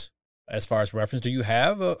books as far as reference. Do you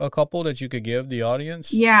have a couple that you could give the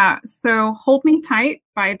audience? Yeah. So Hold Me Tight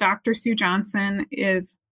by Dr. Sue Johnson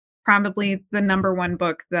is probably the number one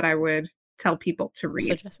book that I would tell people to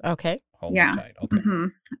read. Okay. Hold Me Tight. Okay.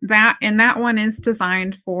 Mm-hmm. That one is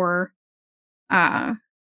designed for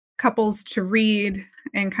couples to read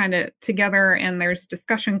and kind of together, and there's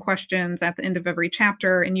discussion questions at the end of every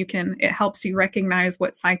chapter, and it helps you recognize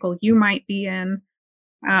what cycle you might be in.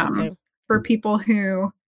 For people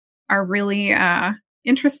who are really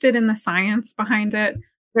interested in the science behind it,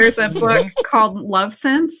 there's a book called Love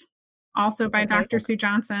Sense, also by Dr. Sue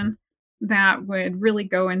Johnson, that would really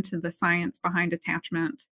go into the science behind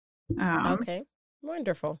attachment. Okay,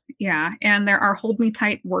 wonderful. Yeah, and there are Hold Me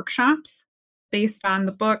Tight workshops based on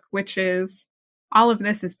the book, which is, all of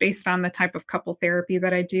this is based on the type of couple therapy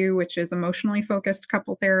that I do, which is emotionally focused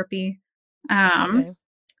couple therapy. And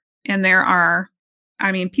there are,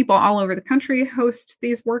 people all over the country host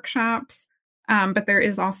these workshops, but there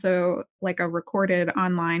is also like a recorded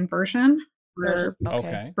online version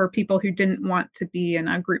for people who didn't want to be in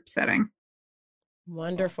a group setting.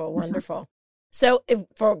 Wonderful. So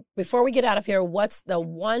before we get out of here, what's the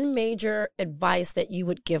one major advice that you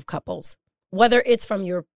would give couples? Whether it's from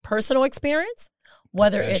your personal experience,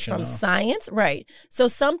 whether it's from science, right? So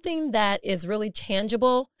something that is really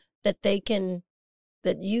tangible that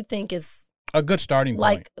you think is a good starting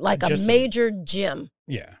point. Like a major gym.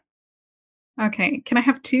 Yeah. Okay. Can I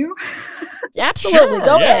have two? Absolutely. Sure,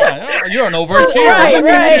 Go ahead. You're an overachiever. Right. Look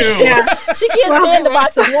at you. Yeah. She can't stand the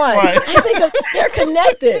box of one. Right. I think they're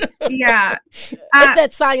connected. Yeah. It's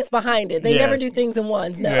that science behind it. They never do things in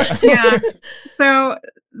ones. No. Yeah. So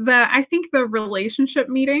I think the relationship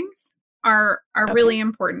meetings are really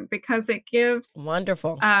important because it gives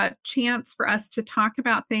wonderful a chance for us to talk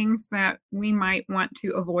about things that we might want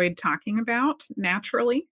to avoid talking about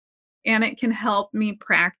naturally. And it can help me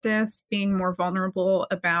practice being more vulnerable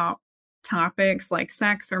about topics like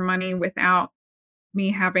sex or money without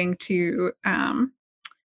me having to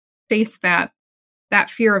face that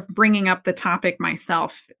fear of bringing up the topic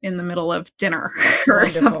myself in the middle of dinner or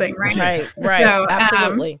something, right? Right. So,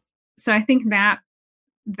 absolutely. So I think that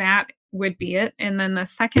would be it. And then the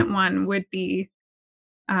second one would be,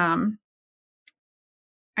 I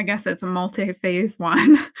guess it's a multi-phase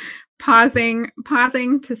one, pausing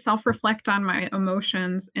to self-reflect on my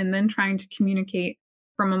emotions and then trying to communicate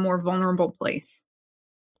from a more vulnerable place.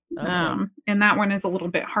 Okay. And that one is a little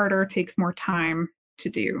bit harder, takes more time to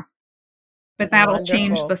do, but that'll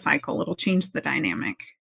change the cycle. It'll change the dynamic.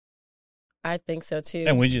 I think so too.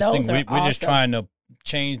 And we just we're just trying to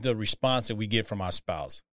change the response that we get from our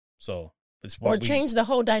spouse. So change the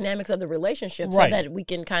whole dynamics of the relationship so that we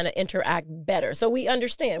can kind of interact better. So we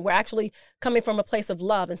understand we're actually coming from a place of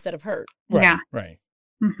love instead of hurt. Right. Yeah. Right.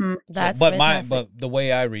 Mm-hmm. That's fantastic. But the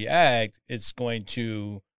way I react, it's going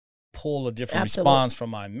to pull a different response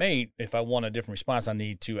from my mate. If I want a different response, I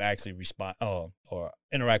need to actually respond or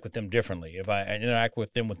interact with them differently. If I interact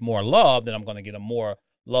with them with more love, then I'm going to get a more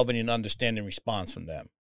loving and understanding response from them.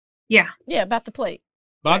 Yeah. Yeah. About the plate.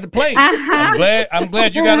 About the plate. I'm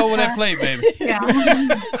glad you got over that plate, baby.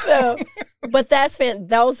 Yeah. But that's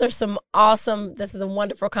those are some awesome. This is a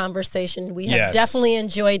wonderful conversation. We have definitely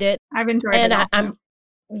enjoyed it. I've enjoyed it. And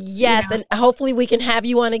and hopefully we can have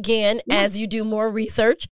you on again as you do more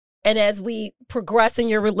research and as we progress in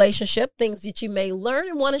your relationship, things that you may learn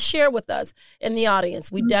and want to share with us in the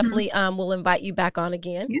audience. We definitely will invite you back on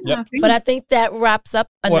again. Yeah, but I think that wraps up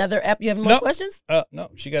another You have more questions?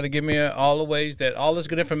 No, she got to give me all the ways that all this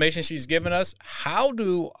good information she's given us. How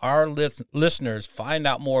do our listeners find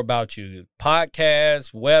out more about you?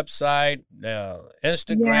 Podcast, website,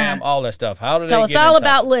 Instagram, all that stuff. How do they get in touch? Tell us all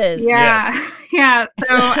about Liz. Yeah. Yeah.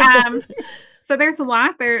 So, so there's a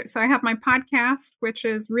lot there. So I have my podcast, which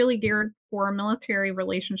is really geared for military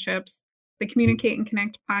relationships, the Communicate and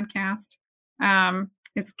Connect podcast.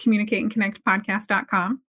 It's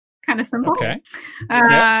communicateandconnectpodcast.com. Kind of simple. Okay.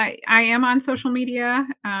 I am on social media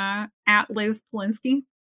at Liz Polinsky.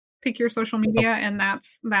 Pick your social media, and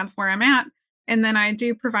that's where I'm at. And then I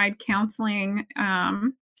do provide counseling.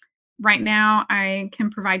 Right now, I can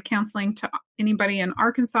provide counseling to anybody in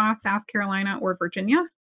Arkansas, South Carolina, or Virginia.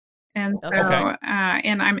 And so,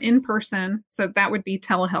 and I'm in person. So that would be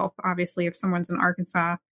telehealth. Obviously, if someone's in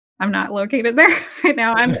Arkansas, I'm not located there right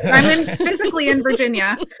now. I'm physically in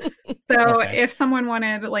Virginia. So if someone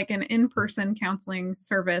wanted like an in-person counseling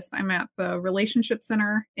service, I'm at the Relationship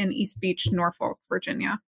Center in East Beach, Norfolk,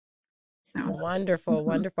 Virginia. So wonderful.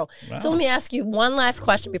 Wow. So let me ask you one last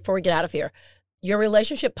question before we get out of here. Your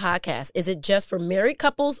relationship podcast, is it just for married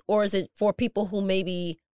couples or is it for people who may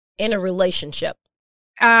be in a relationship?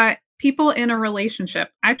 People in a relationship.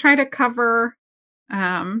 I try to cover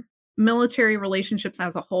military relationships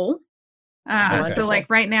as a whole. So like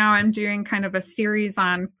right now I'm doing kind of a series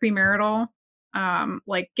on premarital,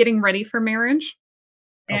 like getting ready for marriage.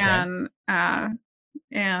 And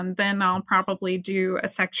then I'll probably do a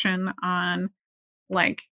section on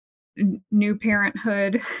like new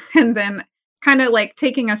parenthood and then kind of like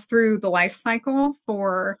taking us through the life cycle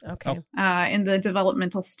for in the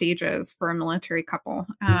developmental stages for a military couple.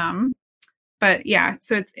 But yeah,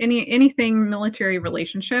 so it's anything military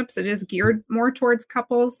relationships. It is geared more towards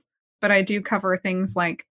couples, but I do cover things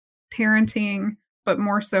like parenting, but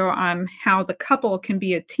more so on how the couple can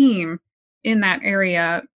be a team in that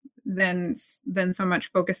area than so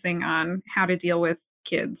much focusing on how to deal with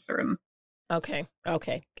kids or. Okay.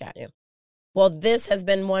 Got you. Well, this has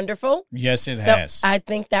been wonderful. Yes, it has. I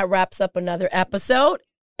think that wraps up another episode.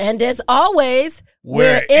 And as always,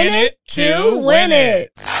 we're in it to win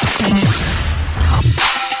it.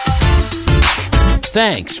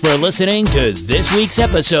 Thanks for listening to this week's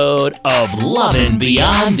episode of Lovin'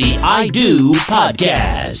 Beyond the I Do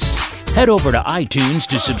podcast. Head over to iTunes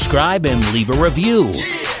to subscribe and leave a review.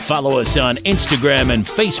 Follow us on Instagram and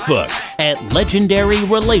Facebook at Legendary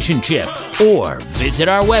Relationship, or visit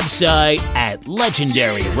our website at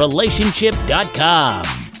legendaryrelationship.com.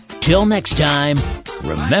 Till next time,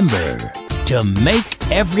 remember to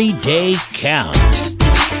make every day count.